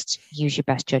 then just use your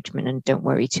best judgment and don't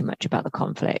worry too much about the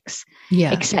conflicts.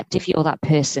 Except if you're that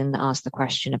person that asked the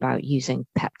question about using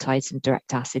peptides and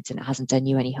direct acids and it hasn't done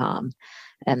you any harm.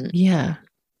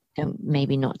 Don't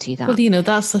maybe not do that. Well,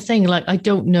 that's the thing. Like, I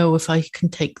don't know if I can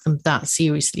take them that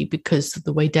seriously because of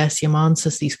the way DECIEM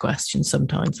answers these questions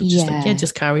sometimes. I'm just like,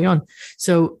 just carry on.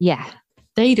 So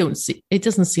they don't see, it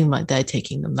doesn't seem like they're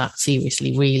taking them that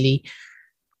seriously, really.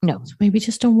 No. So maybe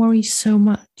just don't worry so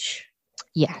much.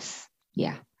 Yes.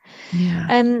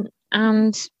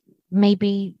 And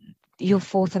maybe your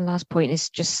fourth and last point is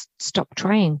just stop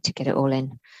trying to get it all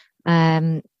in.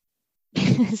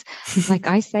 Because, like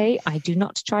I say, I do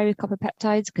not try with copper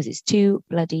peptides because it's too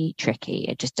bloody tricky.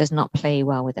 It just does not play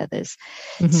well with others.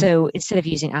 So instead of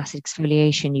using acid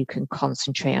exfoliation, you can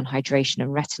concentrate on hydration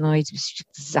and retinoids, which is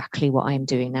exactly what I'm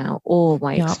doing now. All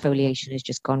my exfoliation has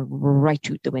just gone right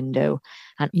out the window,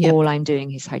 and all I'm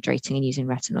doing is hydrating and using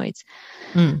retinoids,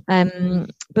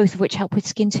 both of which help with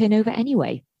skin turnover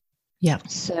anyway.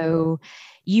 So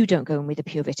you don't go in with a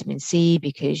pure vitamin C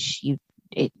because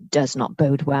it does not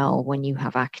bode well when you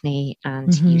have acne,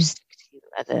 and you stick to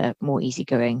other more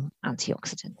easygoing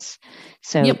antioxidants.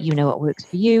 So you know what works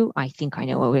for you. I think I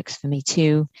know what works for me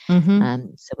too.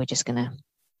 So we're just gonna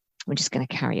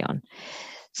carry on.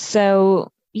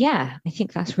 So I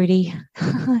think that's really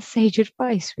sage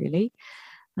advice, really.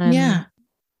 I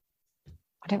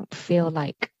don't feel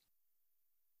like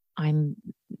I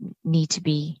need to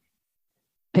be.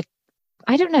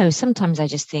 I don't know. Sometimes I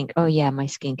just think, my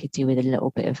skin could do with a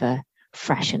little bit of a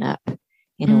freshen up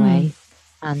in a way.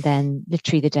 And then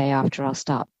literally the day after, I'll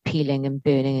start peeling and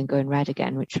burning and going red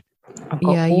again, which I've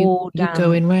got you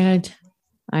go in red.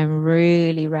 I'm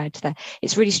really red there.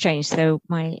 It's really strange. So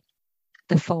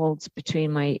the folds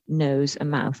between my nose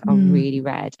and mouth are really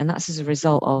red. And that's as a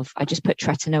result of, I just put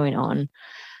tretinoin on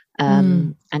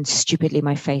and stupidly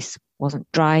my face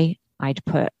wasn't dry. I'd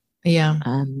put,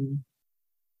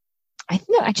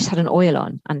 I just had an oil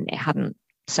on and it hadn't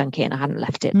sunk in. I hadn't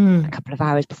left it a couple of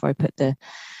hours before I put the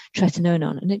tretinoin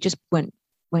on, and it just went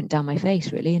down my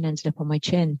face really and ended up on my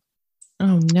chin.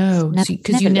 Oh no,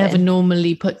 because you never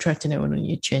normally put tretinoin on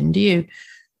your chin, do you?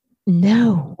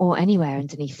 No, or anywhere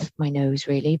underneath my nose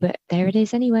really, but there it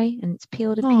is anyway, and it's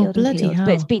peeled and peeled and peeled. Hell.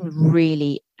 But it's been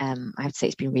really, I have to say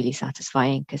it's been really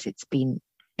satisfying because it's been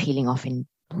peeling off in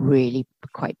really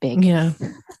quite big.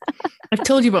 I've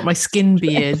told you about my skin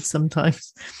beard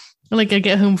sometimes. Like I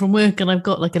get home from work and I've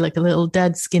got like a little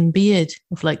dead skin beard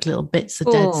of like little bits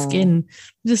of dead skin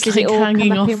just like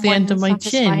hanging off the end of my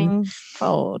chin.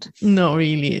 Fold? Not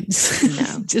really.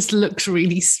 It just looks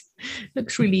really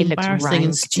looks really embarrassing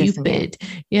and stupid.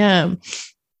 Yeah.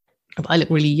 I look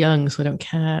really young, so I don't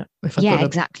care if I've got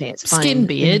exactly. It's fine. Skin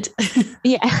beard.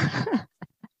 Yeah.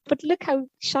 But look how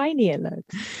shiny it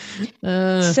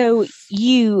looks. So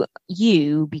you,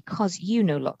 because you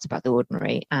know lots about The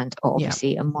Ordinary and are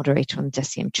obviously a moderator on the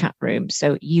DeciM chat room,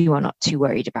 so you are not too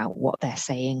worried about what they're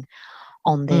saying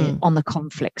on the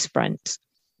conflicts front.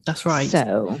 That's right.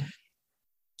 So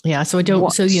so I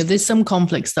don't. So there's some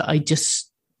conflicts that I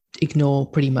just ignore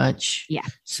pretty much. Yeah.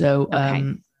 So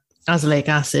azelaic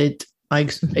acid, I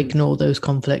ignore those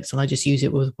conflicts and I just use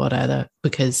it with whatever,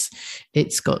 because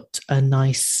it's got a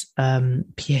nice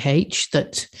pH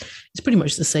that is pretty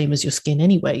much the same as your skin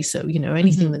anyway. So,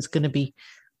 anything that's going to be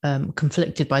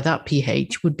conflicted by that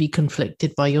pH would be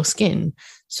conflicted by your skin.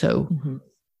 So,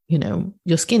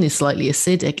 your skin is slightly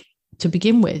acidic to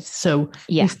begin with. So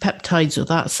if peptides are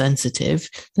that sensitive,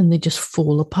 then they just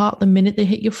fall apart the minute they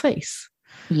hit your face.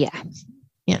 Yeah.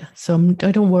 Yeah, so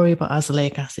I don't worry about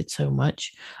azelaic acid so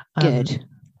much. Good.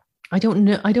 I don't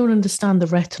know. I don't understand the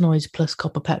retinoids plus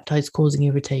copper peptides causing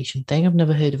irritation thing. I've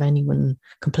never heard of anyone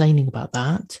complaining about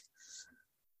that.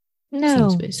 No,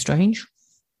 seems a bit strange.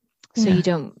 So you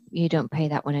don't pay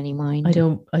that one any mind. I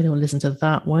don't listen to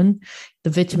that one. The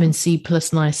vitamin C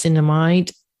plus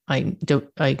niacinamide, I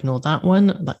ignore that one,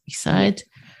 like you said.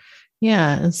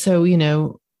 Yeah, and so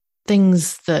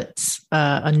things that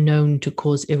are known to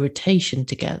cause irritation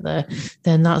together,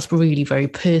 then that's really very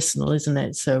personal, isn't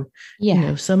it? So,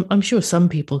 I'm sure some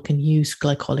people can use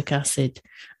glycolic acid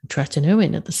and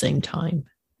tretinoin at the same time.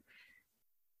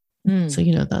 So,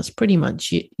 that's pretty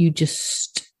much you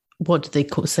just, what do they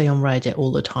say on Reddit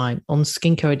all the time? On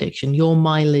Skincare Addiction, your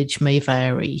mileage may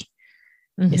vary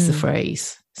is the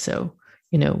phrase. So,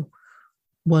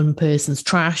 one person's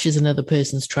trash is another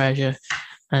person's treasure.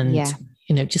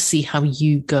 And just see how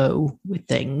you go with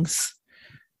things.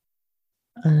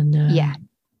 And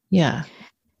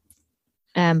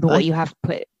but what you have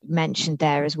mentioned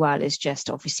there as well is just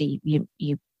obviously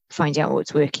you find out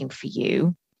what's working for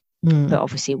you, but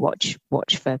obviously watch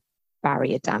for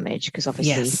barrier damage, because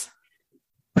obviously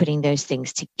putting those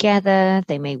things together,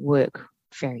 they may work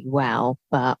very well,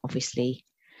 but obviously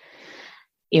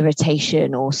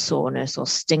irritation or soreness or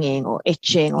stinging or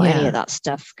itching or any of that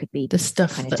stuff could be the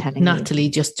stuff that Natalie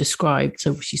just described.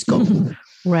 So she's got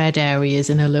red areas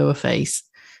in her lower face.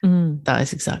 That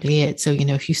is exactly it. So,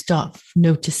 if you start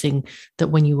noticing that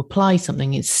when you apply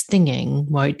something, it's stinging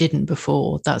where it didn't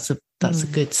before, that's a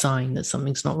good sign that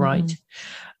something's not right.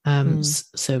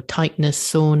 So tightness,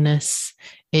 soreness,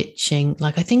 itching.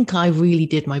 Like, I think I really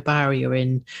did my barrier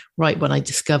in right when I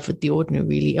discovered The Ordinary,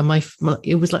 really. And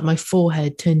it was like my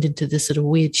forehead turned into this sort of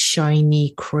weird,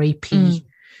 shiny, crepey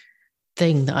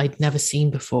thing that I'd never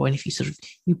seen before. And if you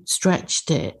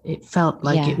stretched it, it felt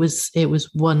like it was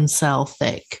 1 cell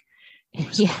thick. It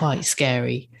was quite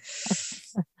scary.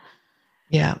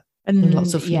 And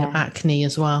lots of acne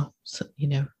as well. So,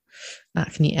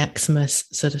 acne, eczema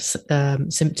sort of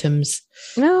symptoms.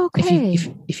 Okay.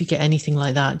 If you get anything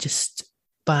like that, just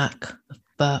back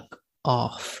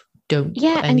off. Don't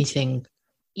put anything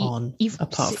on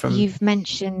apart from. You've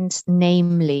mentioned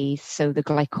namely, so the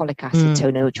glycolic acid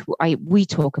toner, which we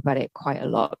talk about it quite a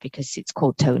lot because it's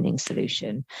called toning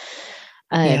solution,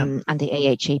 and the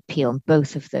AHA peel, and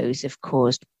both of those have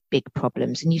caused big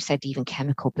problems. And you said even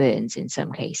chemical burns in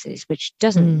some cases, which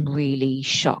doesn't really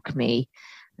shock me.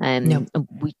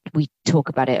 We talk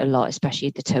about it a lot,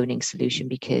 especially the toning solution,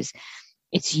 because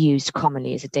it's used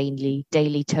commonly as a daily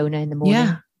toner in the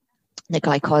morning. The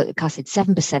glycolic acid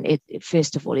 7%, it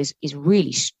first of all is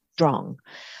really strong.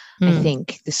 I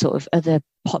think the sort of other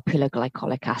popular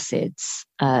glycolic acids,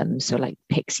 so like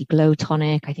Pixie Glow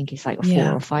Tonic, I think it's like 4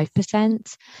 or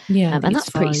 5%. And that's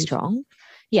pretty strong.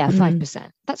 5%.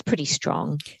 That's pretty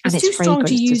strong. It's and too strong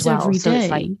to use every day. So it's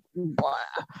like,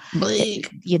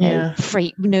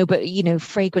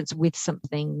 fragrance with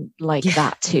something like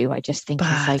that too, I just think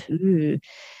it's like, ooh.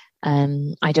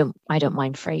 I don't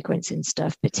mind fragrance and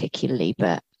stuff particularly,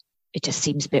 but it just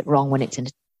seems a bit wrong when it's in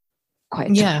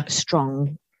quite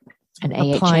strong and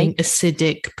applying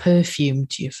acidic perfume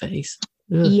to your face.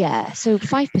 Ugh. So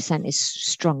 5% is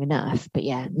strong enough, but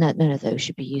none of those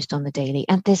should be used on the daily.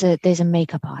 And there's a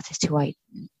makeup artist who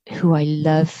I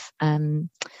love on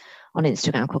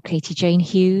Instagram called Katie Jane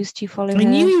Hughes. Do you follow her? I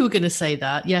knew you were going to say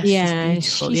that. Yes,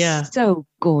 she's so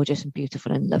gorgeous and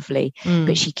beautiful and lovely.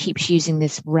 But she keeps using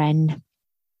this Ren.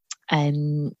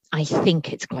 I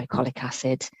think it's glycolic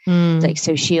acid. Like,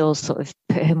 so she'll sort of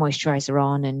put her moisturizer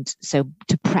on, and so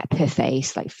to prep her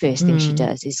face, like first thing she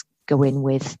does is go in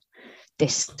with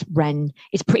this Ren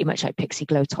is pretty much like Pixie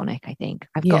Glow Tonic, I think.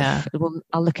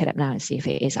 I'll look it up now and see if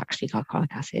it is actually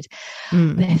glycolic acid.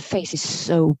 Her face is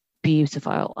so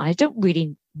beautiful. I don't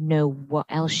really know what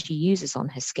else she uses on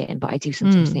her skin, but I do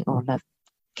sometimes think, oh, love,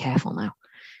 careful now.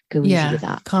 Go easy with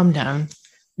that. Calm down.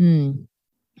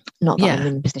 Not that I'm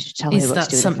in a position to tell her what to do. Is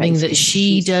that something that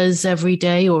she does every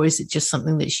day, or is it just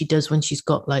something that she does when she's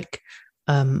got like,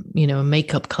 a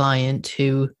makeup client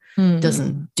who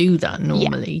doesn't do that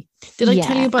normally? Did I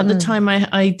tell you about the time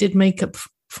I did makeup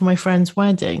for my friend's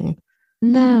wedding?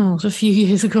 No. It was a few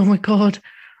years ago. Oh my God.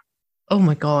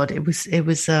 It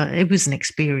was an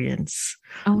experience.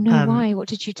 Oh no, why? What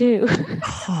did you do?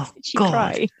 Oh, did she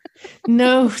cry?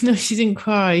 No, she didn't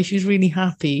cry. She was really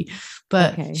happy.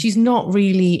 But she's not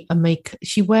really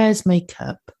she wears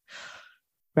makeup.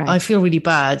 Right. I feel really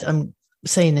bad. I'm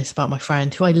saying this about my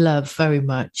friend who I love very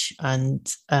much. And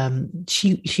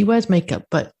she wears makeup,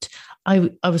 but I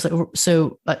was like,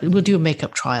 so we'll do a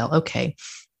makeup trial. Okay.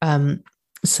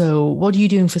 So what are you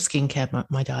doing for skincare,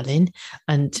 my darling?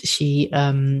 And she,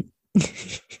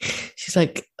 she's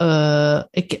like,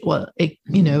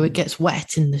 it gets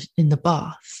wet in the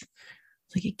bath.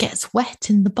 It's like, it gets wet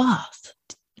in the bath.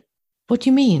 What do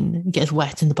you mean it gets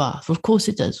wet in the bath? Of course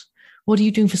it does. What are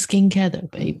you doing for skincare though,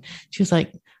 babe? She was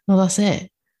like, no, that's it.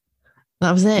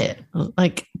 That was it.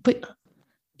 Like, but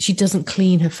she doesn't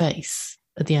clean her face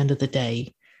at the end of the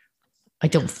day. I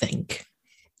don't think.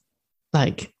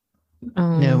 Like,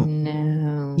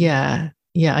 no. Yeah.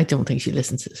 I don't think she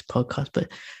listens to this podcast, but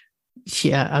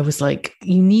I was like,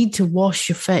 you need to wash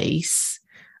your face.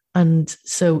 And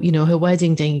so, her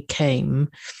wedding day came,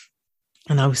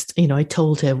 and I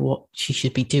told her what she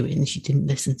should be doing. She didn't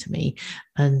listen to me.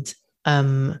 And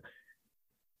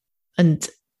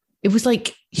it was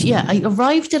like, I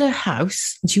arrived at her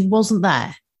house and she wasn't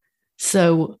there.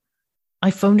 So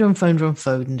I phoned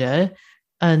her.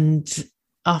 And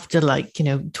after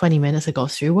 20 minutes, I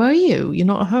got through. Where are you? You're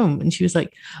not at home. And she was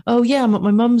like, oh yeah, I'm at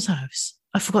my mum's house.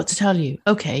 I forgot to tell you.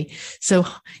 Okay. So,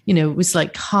 it was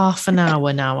like half an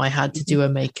hour now I had to do her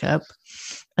makeup,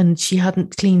 and she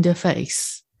hadn't cleaned her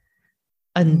face.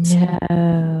 And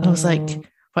I was like, right,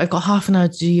 I've got half an hour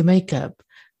to do your makeup.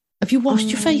 Have you washed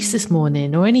your face this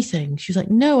morning or anything? She was like,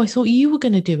 no, I thought you were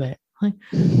going to do it. I'm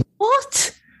like,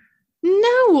 what?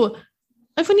 No,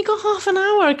 I've only got half an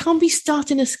hour. I can't be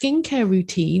starting a skincare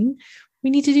routine. We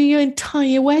need to do your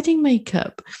entire wedding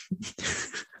makeup.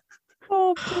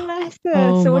 Oh, bless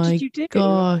her. So what did you do?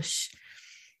 Gosh.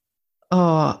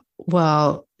 Oh,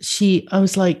 well, I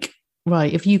was like,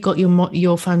 right, if you got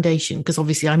your foundation, because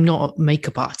obviously I'm not a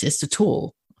makeup artist at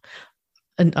all.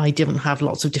 And I didn't have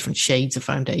lots of different shades of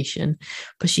foundation,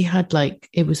 but she had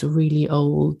it was a really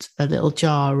old, a little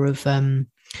jar of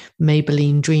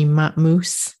Maybelline Dream Matte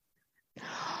Mousse.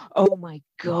 Oh my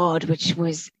God, which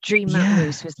was Dream Matte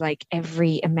Mousse was like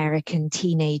every American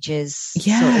teenager's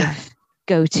sort of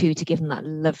go-to to give them that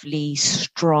lovely,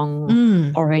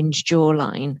 strong orange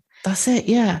jawline. That's it,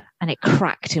 yeah. And it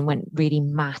cracked and went really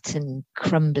matte and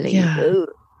crumbly. Yeah.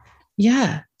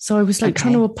 Yeah. So I was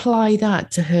trying to apply that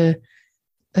to her,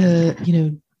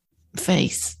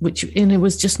 face, and it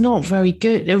was just not very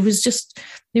good. It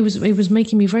was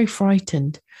making me very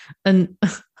frightened. And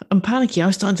I'm panicking. I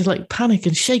was starting to panic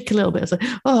and shake a little bit. I was like,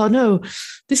 oh no,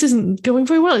 this isn't going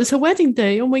very well. It's her wedding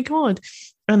day. Oh my God.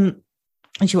 And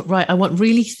she went, right, I want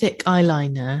really thick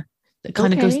eyeliner that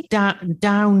kind of goes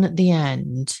down at the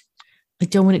end. I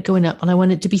don't want it going up, and I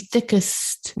want it to be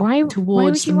thickest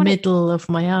towards the middle of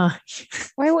my eye.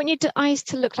 Why want your eyes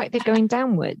to look like they're going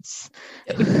downwards?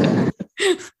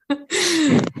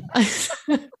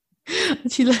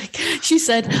 She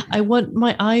said, I want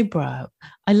my eyebrow.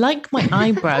 I like my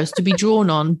eyebrows to be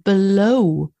drawn on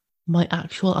below my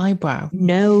actual eyebrow.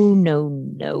 No.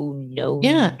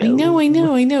 Yeah, no. I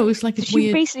know. It was like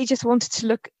she basically just wanted to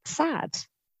look sad.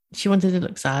 She wanted to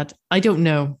look sad. I don't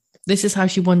know. This is how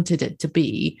she wanted it to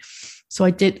be. So I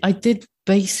did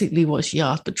basically what she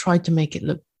asked, but tried to make it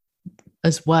look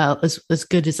as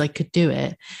good as I could do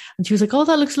it. And she was like, oh,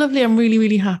 that looks lovely. I'm really,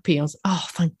 really happy. I was, oh,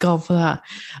 thank God for that.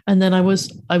 And then I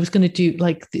was going to do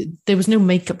there was no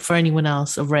makeup for anyone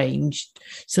else arranged.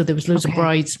 So there was loads of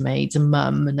bridesmaids and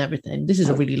mum and everything. This is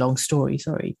a really long story.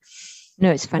 Sorry. No,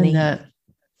 it's funny. And,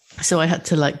 so I had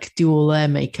to do all their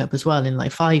makeup as well in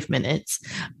 5 minutes.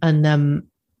 And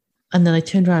then I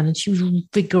turned around and she was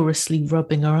vigorously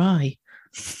rubbing her eye.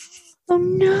 Oh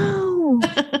no.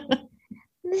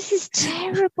 This is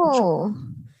terrible.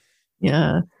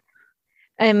 Yeah.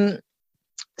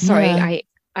 Sorry,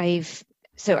 I've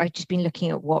just been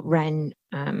looking at what Ren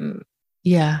so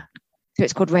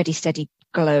it's called Ready Steady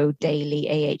Glow Daily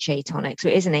AHA tonic. So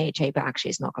it is an AHA, but actually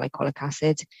it's not glycolic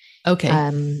acid.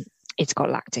 Okay. It's got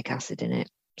lactic acid in it.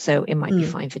 So it might be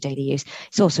fine for daily use.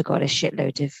 It's also got a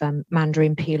shitload of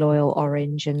mandarin peel oil,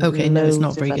 orange, and no, it's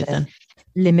not very good then.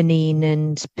 Limonene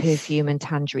and perfume and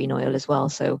tangerine oil as well.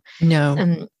 So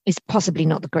no, it's possibly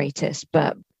not the greatest,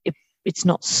 but it's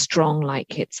not strong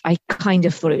like I kind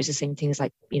of thought it was the same thing as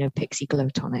like, Pixie Glow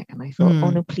Tonic. And I thought, oh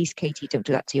no, please, Katie, don't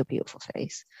do that to your beautiful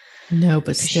face. No,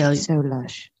 but still, she's so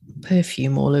lush.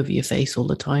 Perfume all over your face all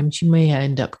the time. She may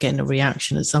end up getting a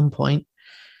reaction at some point.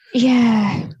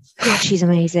 Yeah. God, she's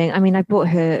amazing. I mean, I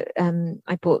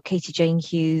bought Katie Jane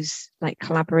Hughes like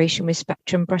collaboration with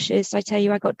Spectrum brushes. I tell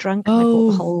you, I got drunk and I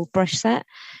bought a whole brush set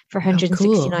for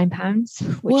 £169,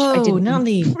 which Whoa, I didn't.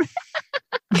 Natalie.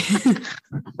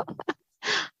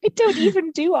 I don't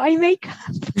even do eye makeup.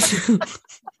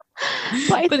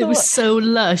 But it was so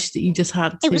lush that you just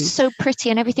had to. It was so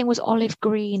pretty and everything was olive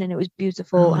green and it was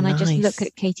beautiful. I just looked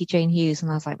at Katie Jane Hughes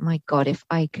and I was like, my God, if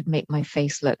I could make my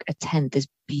face look a tenth as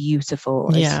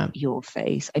beautiful as your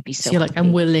face, I'd be so you're happy. Like,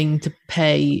 I'm willing to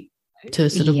pay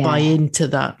to sort of buy into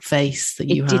that face that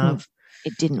you have.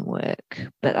 It didn't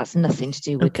work, but that's nothing to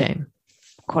do with the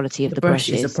quality of the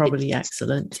brushes. Are probably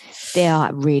excellent. They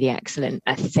are really excellent,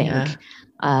 I think.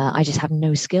 I just have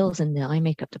no skills in the eye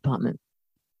makeup department.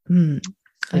 I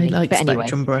like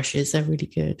Spectrum brushes. They're really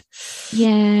good.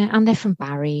 Yeah, and they're from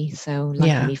Barry, so like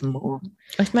them even more.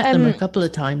 I've met them a couple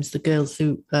of times, the girls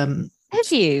who... have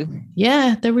you?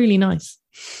 Yeah, they're really nice.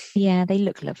 Yeah, they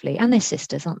look lovely. And they're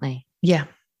sisters, aren't they? Yeah.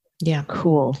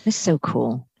 Cool. This is so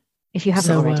cool. If you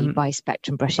haven't already, buy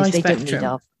Spectrum brushes. They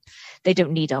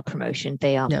don't need our promotion.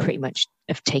 They are pretty much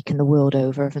have taken the world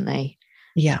over, haven't they?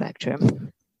 Yeah.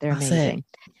 Spectrum. They're amazing.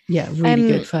 Yeah, really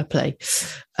good. Fair play.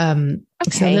 So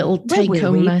a little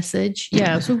take-home message.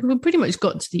 Yeah, so we pretty much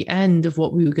got to the end of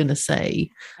what we were going to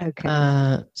say.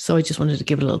 Okay. So I just wanted to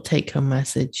give a little take-home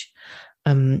message.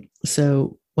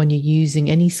 So when you're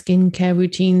using any skincare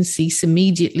routines, cease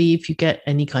immediately if you get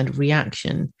any kind of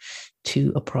reaction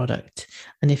to a product.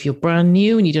 And if you're brand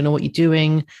new and you don't know what you're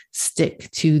doing, stick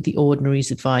to The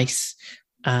Ordinary's advice.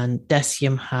 And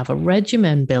Deciem have a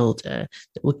regimen builder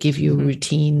that will give you a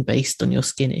routine based on your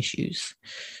skin issues.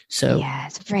 So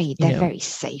they're very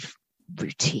safe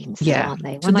routines, aren't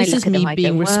they? So this is me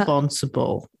being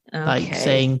responsible, like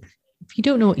saying, if you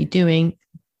don't know what you're doing,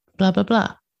 blah blah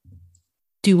blah,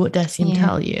 do what Deciem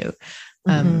tell you.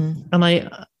 And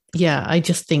I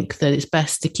just think that it's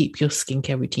best to keep your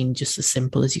skincare routine just as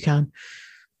simple as you can.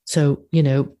 So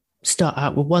start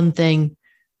out with one thing.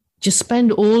 Just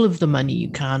spend all of the money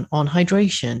you can on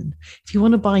hydration. If you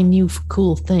want to buy new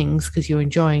cool things because you're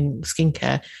enjoying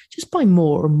skincare, just buy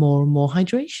more and more and more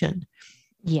hydration.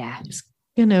 Yeah. Just,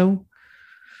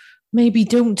 maybe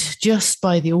don't just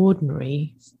buy The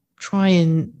Ordinary. Try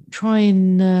and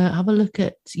have a look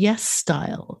at Yes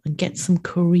Style and get some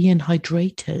Korean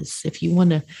hydrators if you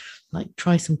want to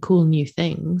try some cool new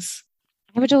things.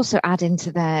 I would also add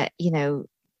into there,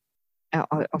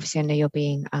 obviously I know you're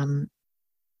being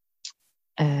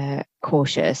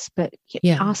cautious, but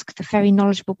ask the very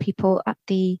knowledgeable people at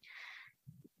the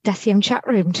Deciem chat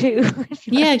room too.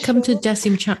 Come to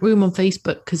Deciem chat room on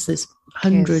Facebook because there's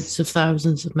hundreds of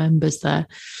thousands of members there.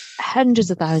 Hundreds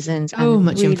of thousands. So and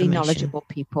much really knowledgeable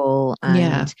people.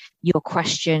 And your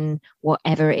question,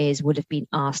 whatever it is, would have been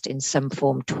asked in some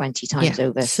form 20 times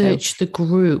over. Search the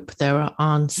group. There are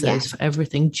answers for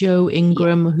everything. Joe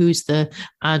Ingram, who's the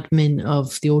admin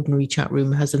of The Ordinary chat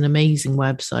room, has an amazing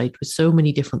website with so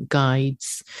many different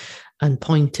guides and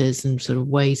pointers and sort of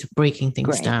ways of breaking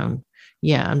things down.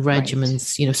 Yeah, and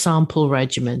regimens, sample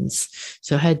regimens.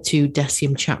 So head to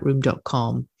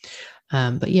deciemchatroom.com.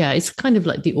 But it's kind of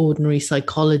like The Ordinary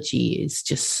psychology is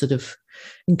just sort of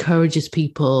encourages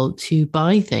people to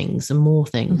buy things and more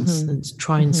things and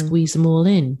try and squeeze them all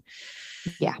in.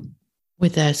 Yeah.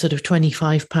 With their sort of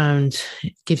 £25,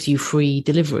 it gives you free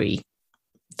delivery.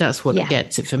 That's what it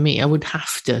gets it for me. I would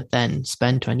have to then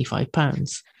spend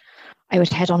 £25. I would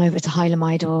head on over to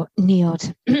Hylamide or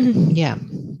Neod.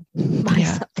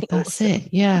 That's awesome. it.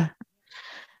 Yeah.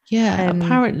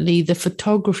 Apparently the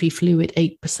photography fluid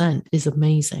 8% is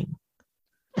amazing.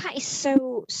 That is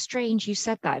so strange you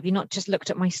said that. Have you not just looked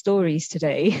at my stories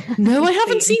today? No, I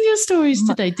haven't seen your stories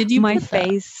today. Did you? My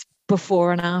face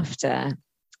before and after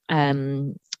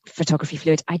photography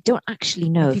fluid. I don't actually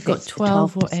know if got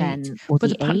 12 or 8.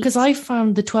 Because I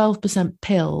found the 12%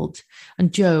 pilled,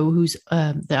 and Joe, who's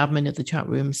the admin of the chat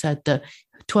room, said that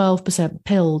 12%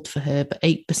 pilled for her, but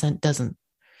 8% doesn't.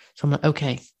 So I'm like,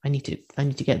 okay, I need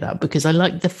to get that because I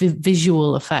like the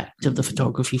visual effect of the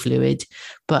photography fluid,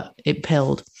 but it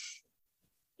pilled.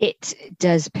 It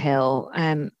does pill.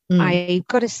 I've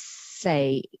got to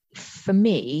say, for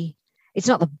me, it's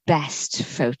not the best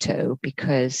photo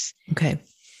because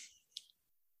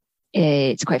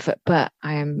it's quite but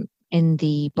I'm in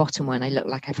the bottom one. I look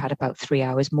like I've had about 3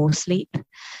 hours more sleep.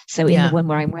 So in the one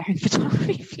where I'm wearing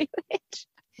photography fluid.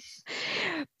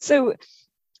 So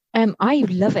I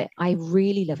love it. I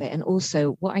really love it. And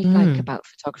also what I like about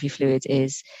photography fluid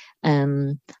is I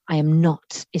am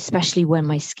not, especially when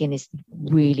my skin is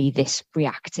really this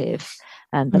reactive,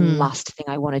 the last thing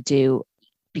I want to do,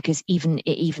 because it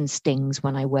even stings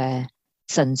when I wear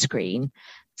sunscreen.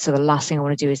 So the last thing I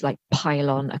want to do is like pile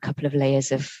on a couple of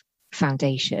layers of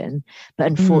foundation. But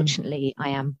unfortunately, I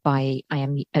am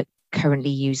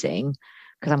currently using,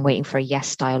 because I'm waiting for a Yes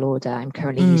Style order, I'm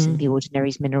currently using the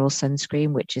Ordinary's mineral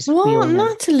sunscreen, which is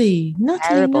Natalie,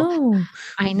 terrible. No.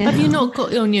 I know. Have you not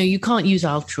got? Oh no, you can't use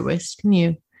Altruist, can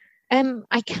you?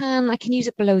 I can use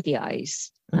it below the eyes,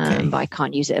 but I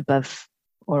can't use it above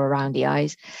or around the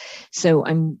eyes. So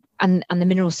and the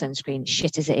mineral sunscreen,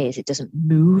 shit as it is, it doesn't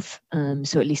move.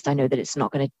 So at least I know that it's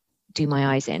not going to do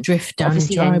my eyes in. Drift down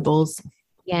into your eyeballs.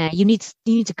 Yeah, you need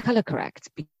to color correct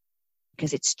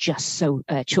because it's just so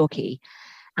chalky.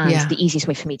 And the easiest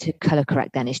way for me to color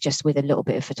correct then is just with a little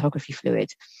bit of photography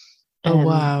fluid. Oh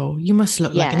wow, you must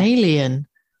look like an alien.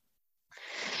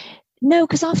 No,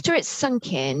 because after it's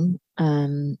sunk in,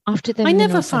 after the I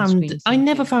never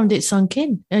found it sunk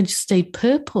in. I just stayed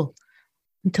purple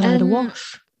until I had a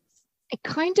wash. It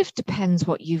kind of depends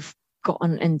what you've got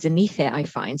on underneath it, I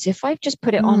find. So if I've just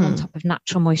put it on top of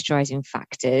natural moisturizing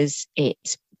factors,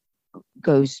 it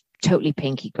goes totally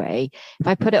pinky grey. If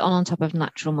I put it on top of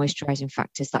natural moisturizing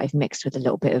factors that I've mixed with a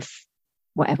little bit of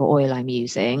whatever oil I'm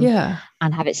using,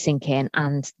 and have it sink in,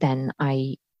 and then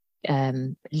I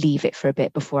leave it for a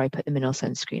bit before I put the mineral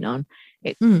sunscreen on,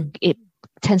 it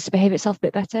tends to behave itself a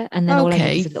bit better. And then all I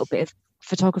need is a little bit of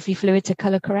photography fluid to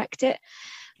color correct it.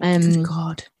 Good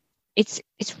God. It's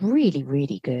really,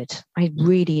 really good. I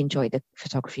really enjoy the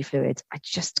photography fluid. I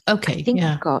think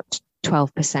I've got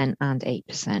 12% and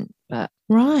 8%, but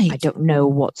I don't know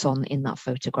what's in that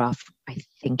photograph. I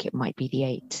think it might be the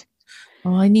 8.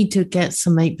 Oh, I need to get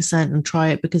some 8% and try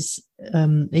it because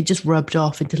it just rubbed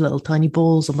off into little tiny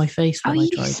balls on my face when I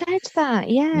tried. You said that,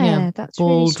 yeah, that's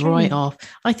balled really right off.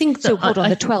 I think that. So hold on,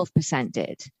 the 12%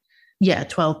 did. Yeah,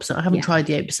 12%. I haven't tried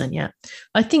the 8% yet.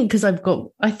 I think because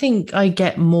I think I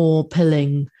get more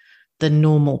pilling than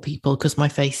normal people because my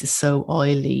face is so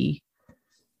oily.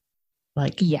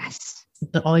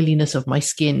 The oiliness of my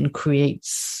skin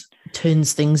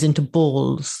turns things into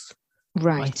balls.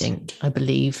 Right. I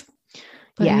believe.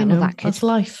 But, that's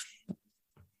life.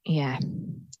 Yeah,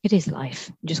 it is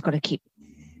life. You just got to keep,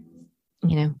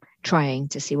 trying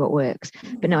to see what works.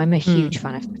 But no, I'm a huge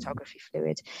fan of photography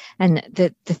fluid. And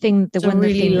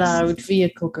loud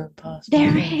vehicle going past.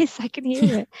 There is, I can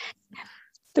hear it.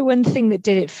 The one thing that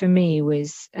did it for me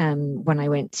was when I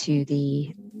went to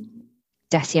the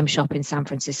Deciem shop in San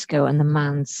Francisco, and the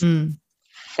man's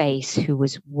face who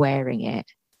was wearing it,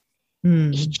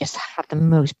 he just had the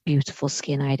most beautiful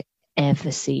skin I'd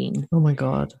ever seen. Oh my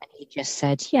God. And he just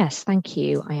said, yes, thank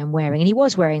you, I am wearing, and he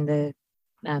was wearing the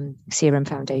serum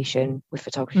foundation with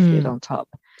photography fluid on top.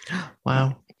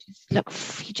 Wow.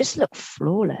 He just looked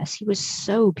flawless. He was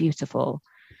so beautiful.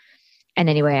 And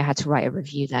anyway, I had to write a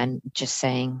review then just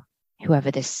saying,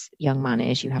 whoever this young man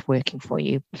is you have working for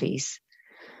you, please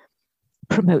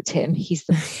promote him. He's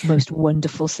the most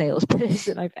wonderful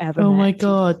salesperson I've ever met. Oh my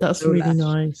God, that's really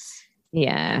nice.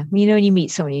 Yeah. When you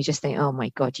meet someone, you just think, oh my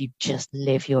God, you just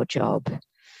live your job.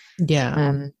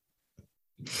 Yeah.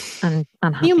 And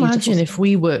can you imagine if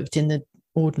we worked in the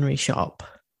Ordinary shop?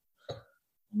 What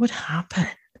would happen?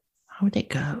 How would it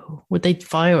go? Would they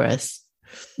fire us?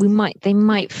 They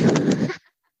might.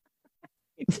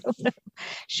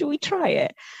 Should we try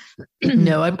it?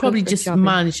 No, I'd probably just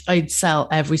manage. I'd sell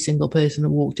every single person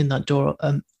who walked in that door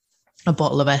a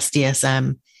bottle of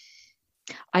SDSM.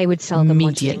 I would sell them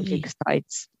immediately.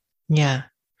 Sides. Yeah.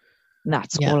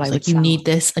 That's all I would sell. You need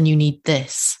this and you need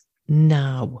this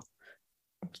now.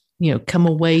 Come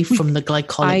away from the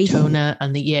glycolic toner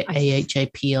and the AHA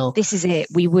peel. This is it.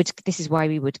 This is why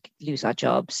we would lose our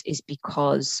jobs, is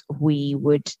because we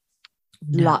would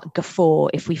guffaw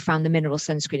if we found the mineral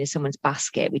sunscreen in someone's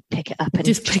basket. We'd pick it up and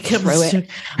just throw it.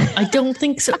 I don't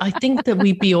think so. I think that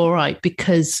we'd be all right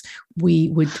because we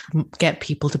would get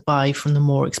people to buy from the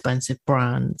more expensive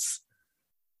brands,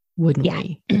 wouldn't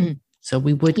we? So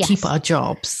we would keep our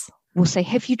jobs. We'll say,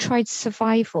 have you tried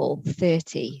Survival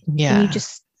 30? Yeah. Can you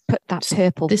just put that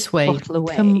purple this way, bottle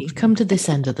away? Come to this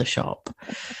end of the shop.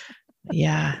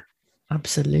 Yeah.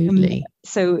 Absolutely.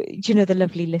 So do you know the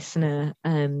lovely listener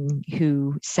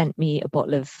who sent me a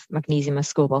bottle of magnesium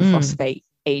ascorbate phosphate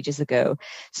ages ago?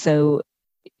 So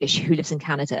who lives in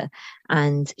Canada,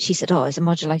 and she said, "Oh, is it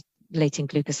modulating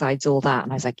glucosides, all that?"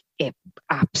 And I was like, "It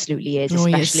absolutely is,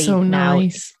 especially so now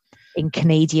nice. In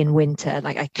Canadian winter.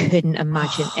 Like, I couldn't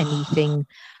imagine anything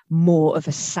more of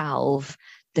a salve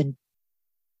than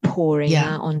pouring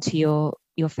that onto your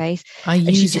face." I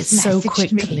use it so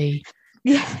quickly.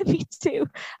 Yeah, me too.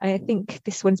 I think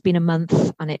this one's been a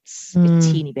month and it's a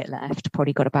teeny bit left.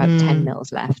 Probably got about 10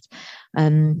 mils left.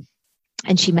 And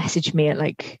she messaged me at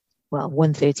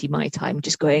 1:30 my time,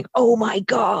 just going, "Oh my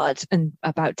God," and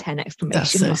about 10 exclamation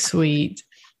marks. That's so sweet.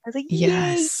 I was like,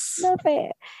 yes, love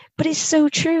it. But it's so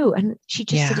true. And she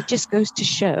just said, it just goes to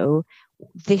show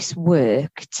this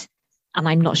worked. And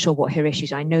I'm not sure what her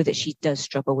issues are. I know that she does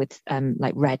struggle with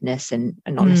redness and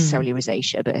not necessarily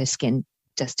rosacea, but her skin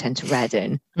does tend to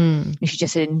redden. And she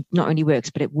just said it not only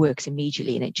works, but it works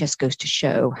immediately. And it just goes to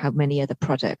show how many other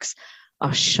products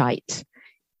are shite,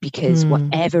 because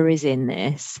whatever is in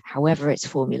this, however it's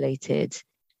formulated,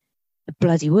 it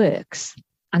bloody works,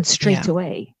 and straight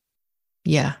away.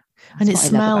 Yeah. And it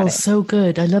smells so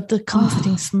good. I love the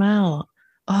comforting smell.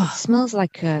 Oh, it smells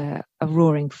like a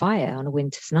roaring fire on a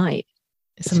winter's night.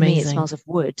 It's amazing. Me, it smells of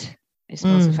wood. It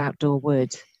smells of outdoor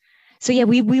wood. So yeah,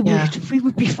 we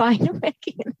would be fine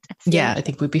making it. Yeah, I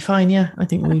think we'd be fine. Yeah, I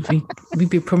think we'd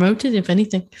be promoted if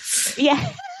anything.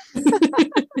 Yeah.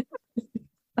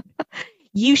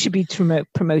 You should be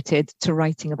promoted to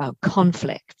writing about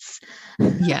conflicts.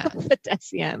 Yeah, for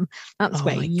DECIEM. That's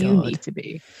where you need to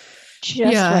be.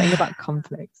 Just writing about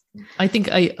conflicts. I think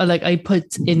I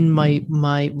put in my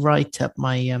write up,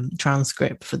 my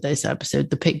transcript for this episode,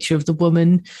 the picture of the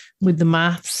woman with the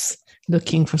maths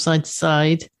looking from side to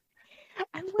side.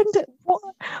 I wonder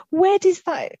where does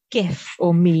that GIF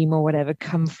or meme or whatever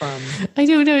come from? I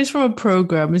don't know. It's from a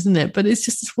program, isn't it? But it's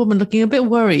just this woman looking a bit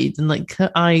worried and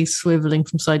her eyes swiveling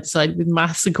from side to side with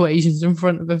maths equations in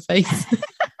front of her face.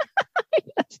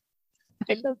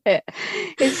 I love it.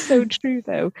 It's so true,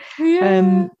 though.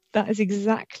 Yeah. That is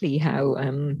exactly how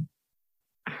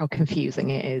confusing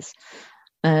it is.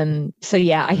 So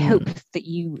yeah, I hope that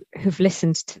you have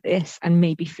listened to this and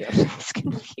maybe feel less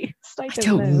confused. I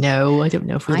don't know. I don't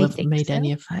know if we'll have made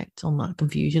any effect on that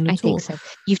confusion at all. I think so.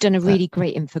 You've done a really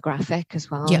great infographic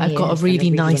as well. Yeah, I've got a really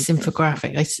nice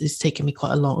infographic. It's taken me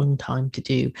quite a long time to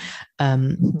do.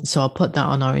 So I'll put that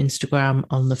on our Instagram,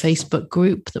 on the Facebook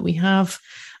group that we have,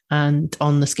 and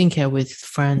on the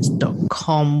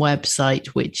skincarewithfriends.com website,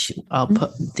 which I'll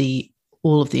put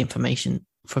all of the information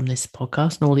from this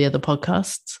podcast and all the other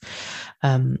podcasts,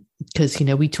 because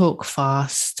we talk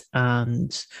fast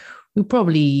and we're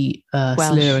probably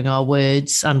slurring our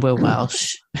words, and we're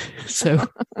Welsh. So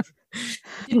if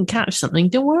you didn't catch something,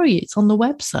 don't worry, it's on the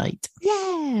website.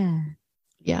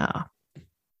 Okay.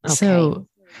 So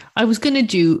I was going to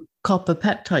do copper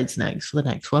peptides next for the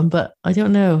next one, but I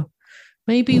don't know,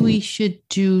 maybe we should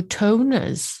do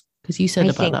toners, because you said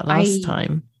about that last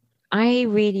time. I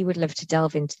really would love to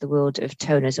delve into the world of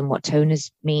toners and what toners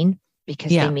mean,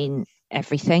 because they mean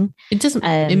everything. It doesn't.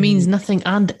 It means nothing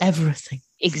and everything.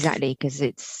 Exactly, because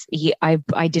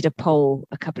I did a poll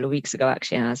a couple of weeks ago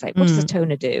actually, and I was like, "What does a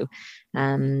toner do?"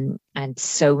 And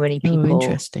so many people,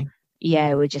 interesting.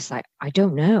 Yeah, were just like, "I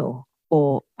don't know,"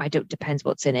 or "I don't." Depends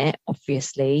what's in it,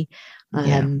 obviously.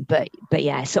 But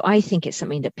yeah, so I think it's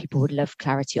something that people would love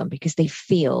clarity on, because they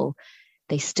feel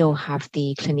they still have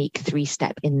the Clinique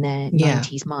 3-step in their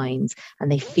 90s minds,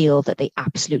 and they feel that they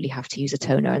absolutely have to use a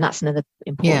toner. And that's another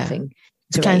important thing.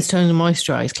 Cleanse, tone and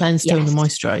moisturize. Cleanse, tone and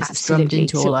moisturize. It's drummed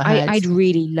into all our heads. I'd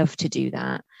really love to do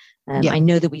that. I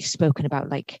know that we've spoken about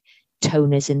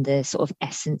toners in the sort of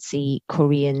essence-y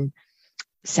Korean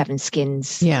 7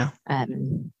 Skins.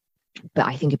 But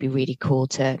I think it'd be really cool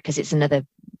because it's another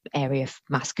area of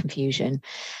mass confusion.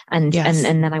 And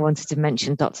then I wanted to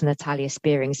mention Dr. Natalia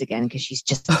Spearings again, because she's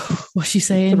just what's she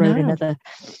saying?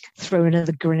 Throw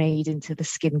another grenade into the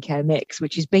skincare mix,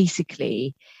 which is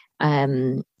basically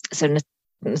so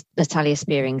Natalia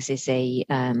Spearings is a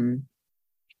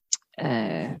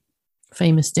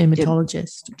famous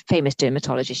dermatologist.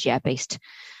 Based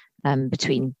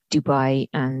between Dubai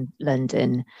and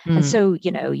London. And so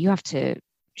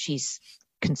she's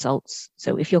consults.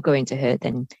 So if you're going to her,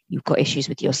 then you've got issues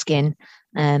with your skin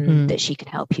that she can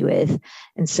help you with.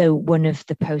 And so one of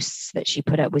the posts that she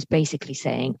put up was basically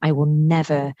saying, I will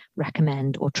never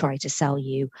recommend or try to sell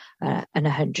you an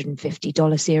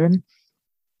 $150 serum.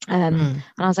 And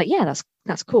I was like, yeah,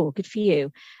 that's cool. Good for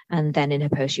you. And then in her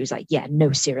post, she was like, yeah,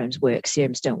 no serums work.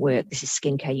 Serums don't work. This is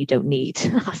skincare you don't need.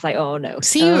 I was like, oh no.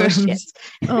 Serums?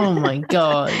 Oh my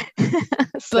God.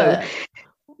 So,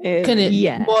 can it?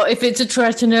 Yeah. What if it's a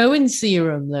tretinoin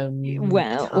serum though?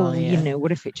 Well, you know,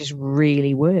 what if it just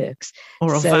really works?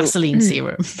 Or a Vaseline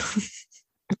serum?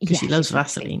 Because she loves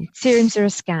Vaseline. Serums are a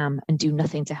scam and do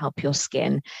nothing to help your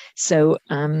skin. So,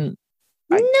 no,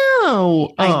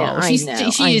 I know.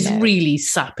 She is really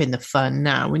sapping the fun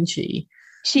now, isn't she?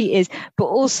 She is, but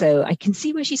also I can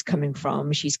see where she's coming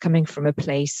from. She's coming from a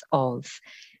place of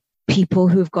people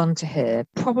who have gone to her,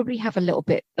 probably have a little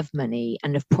bit of money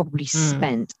and have probably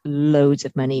spent loads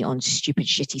of money on stupid,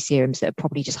 shitty serums that are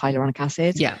probably just hyaluronic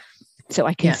acid. Yeah. So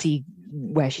I can see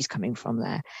where she's coming from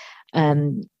there.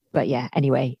 But yeah,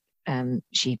 anyway.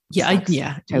 She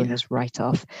toners right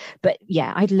off, but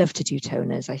yeah, I'd love to do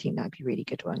toners. I think that'd be a really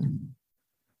good one.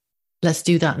 Let's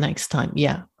do that next time.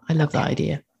 Yeah, I love that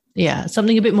idea. Yeah,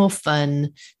 something a bit more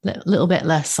fun, a little bit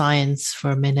less science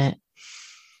for a minute.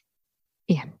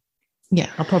 Yeah,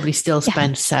 I'll probably still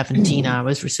spend 17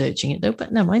 hours researching it though,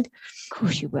 but never mind. Of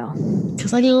course you will,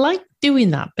 because I like doing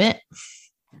that bit.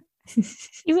 Do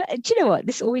you know what?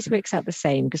 This always works out the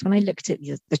same, because when I looked at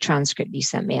the transcript you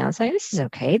sent me, I was like, this is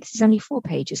okay. This is only 4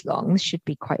 pages long. This should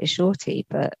be quite a shorty,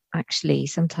 but actually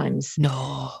sometimes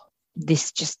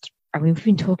this just, I mean, we've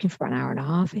been talking for an hour and a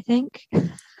half, I think.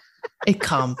 It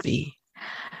can't be.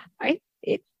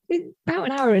 It's about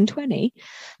an hour and 20.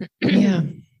 Yeah.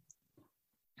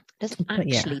 Doesn't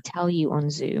actually tell you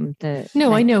on Zoom that.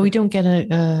 No, I know we don't get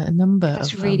a number.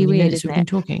 That's really weird, isn't it? We've been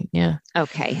talking. Yeah.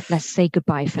 Okay, let's say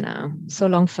goodbye for now. So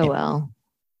long, farewell.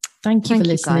 Thank you for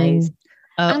listening.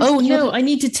 I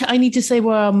need to say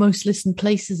where our most listened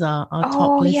places are. Our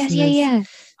top listeners. Yeah.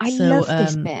 I love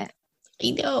this bit.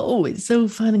 I know, it's so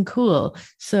fun and cool.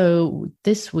 So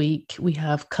this week we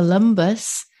have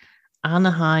Columbus,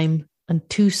 Anaheim, and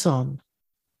Tucson.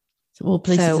 So all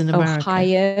places in America.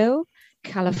 Ohio,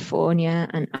 California,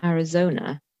 and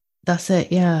Arizona. That's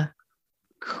it, yeah.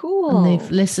 Cool. And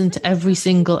they've listened to every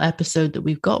single episode that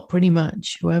we've got, pretty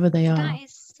much, whoever they are. That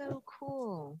is so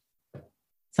cool.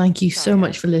 Thank you so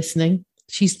much for listening.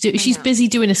 She's busy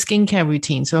doing a skincare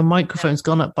routine, so her microphone's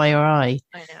gone up by her eye.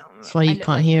 I know. That's why you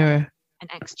can't hear her. An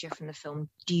extra from the film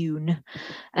Dune.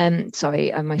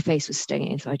 Sorry, my face was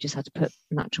stinging, so I just had to put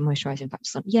natural moisturizing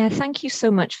factors on. Yeah, thank you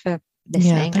so much for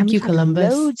listening. Yeah, thank you,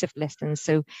 Columbus. Loads of listens.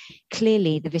 So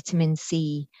clearly the vitamin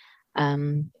C.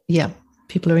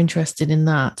 People are interested in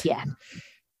that. Yeah,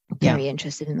 very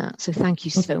interested in that. So thank you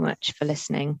so much for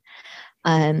listening.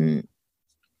 We'd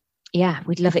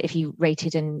love it if you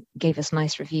rated and gave us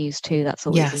nice reviews too. That's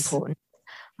always important.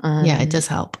 It does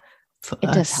help for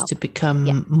us to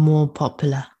become more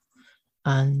popular.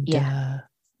 And I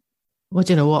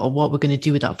don't know what we're going to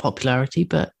do with that popularity,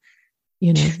 but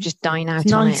just dine out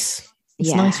it's on nice. it.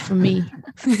 It's nice for me.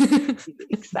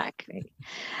 Exactly.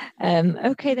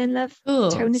 Okay then, love. Cool.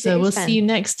 So we'll see you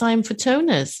next time for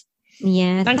Toners.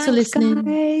 Yeah. Thanks for listening,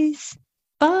 guys.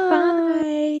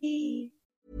 Bye.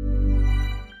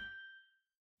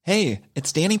 Hey,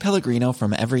 it's Danny Pellegrino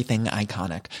from Everything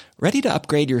Iconic. Ready to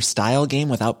upgrade your style game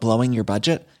without blowing your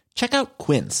budget? Check out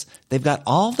Quince. They've got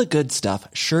all the good stuff,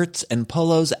 shirts and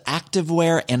polos,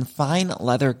 activewear, and fine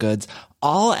leather goods,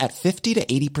 all at 50 to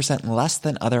 80% less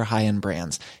than other high-end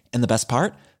brands. And the best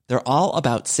part? They're all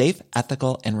about safe,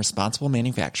 ethical, and responsible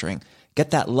manufacturing.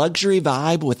 Get that luxury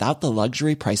vibe without the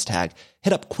luxury price tag.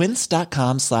 Hit up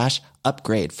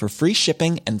quince.com/upgrade for free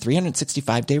shipping and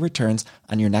 365-day returns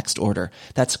on your next order.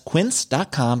 That's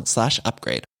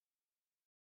quince.com/upgrade.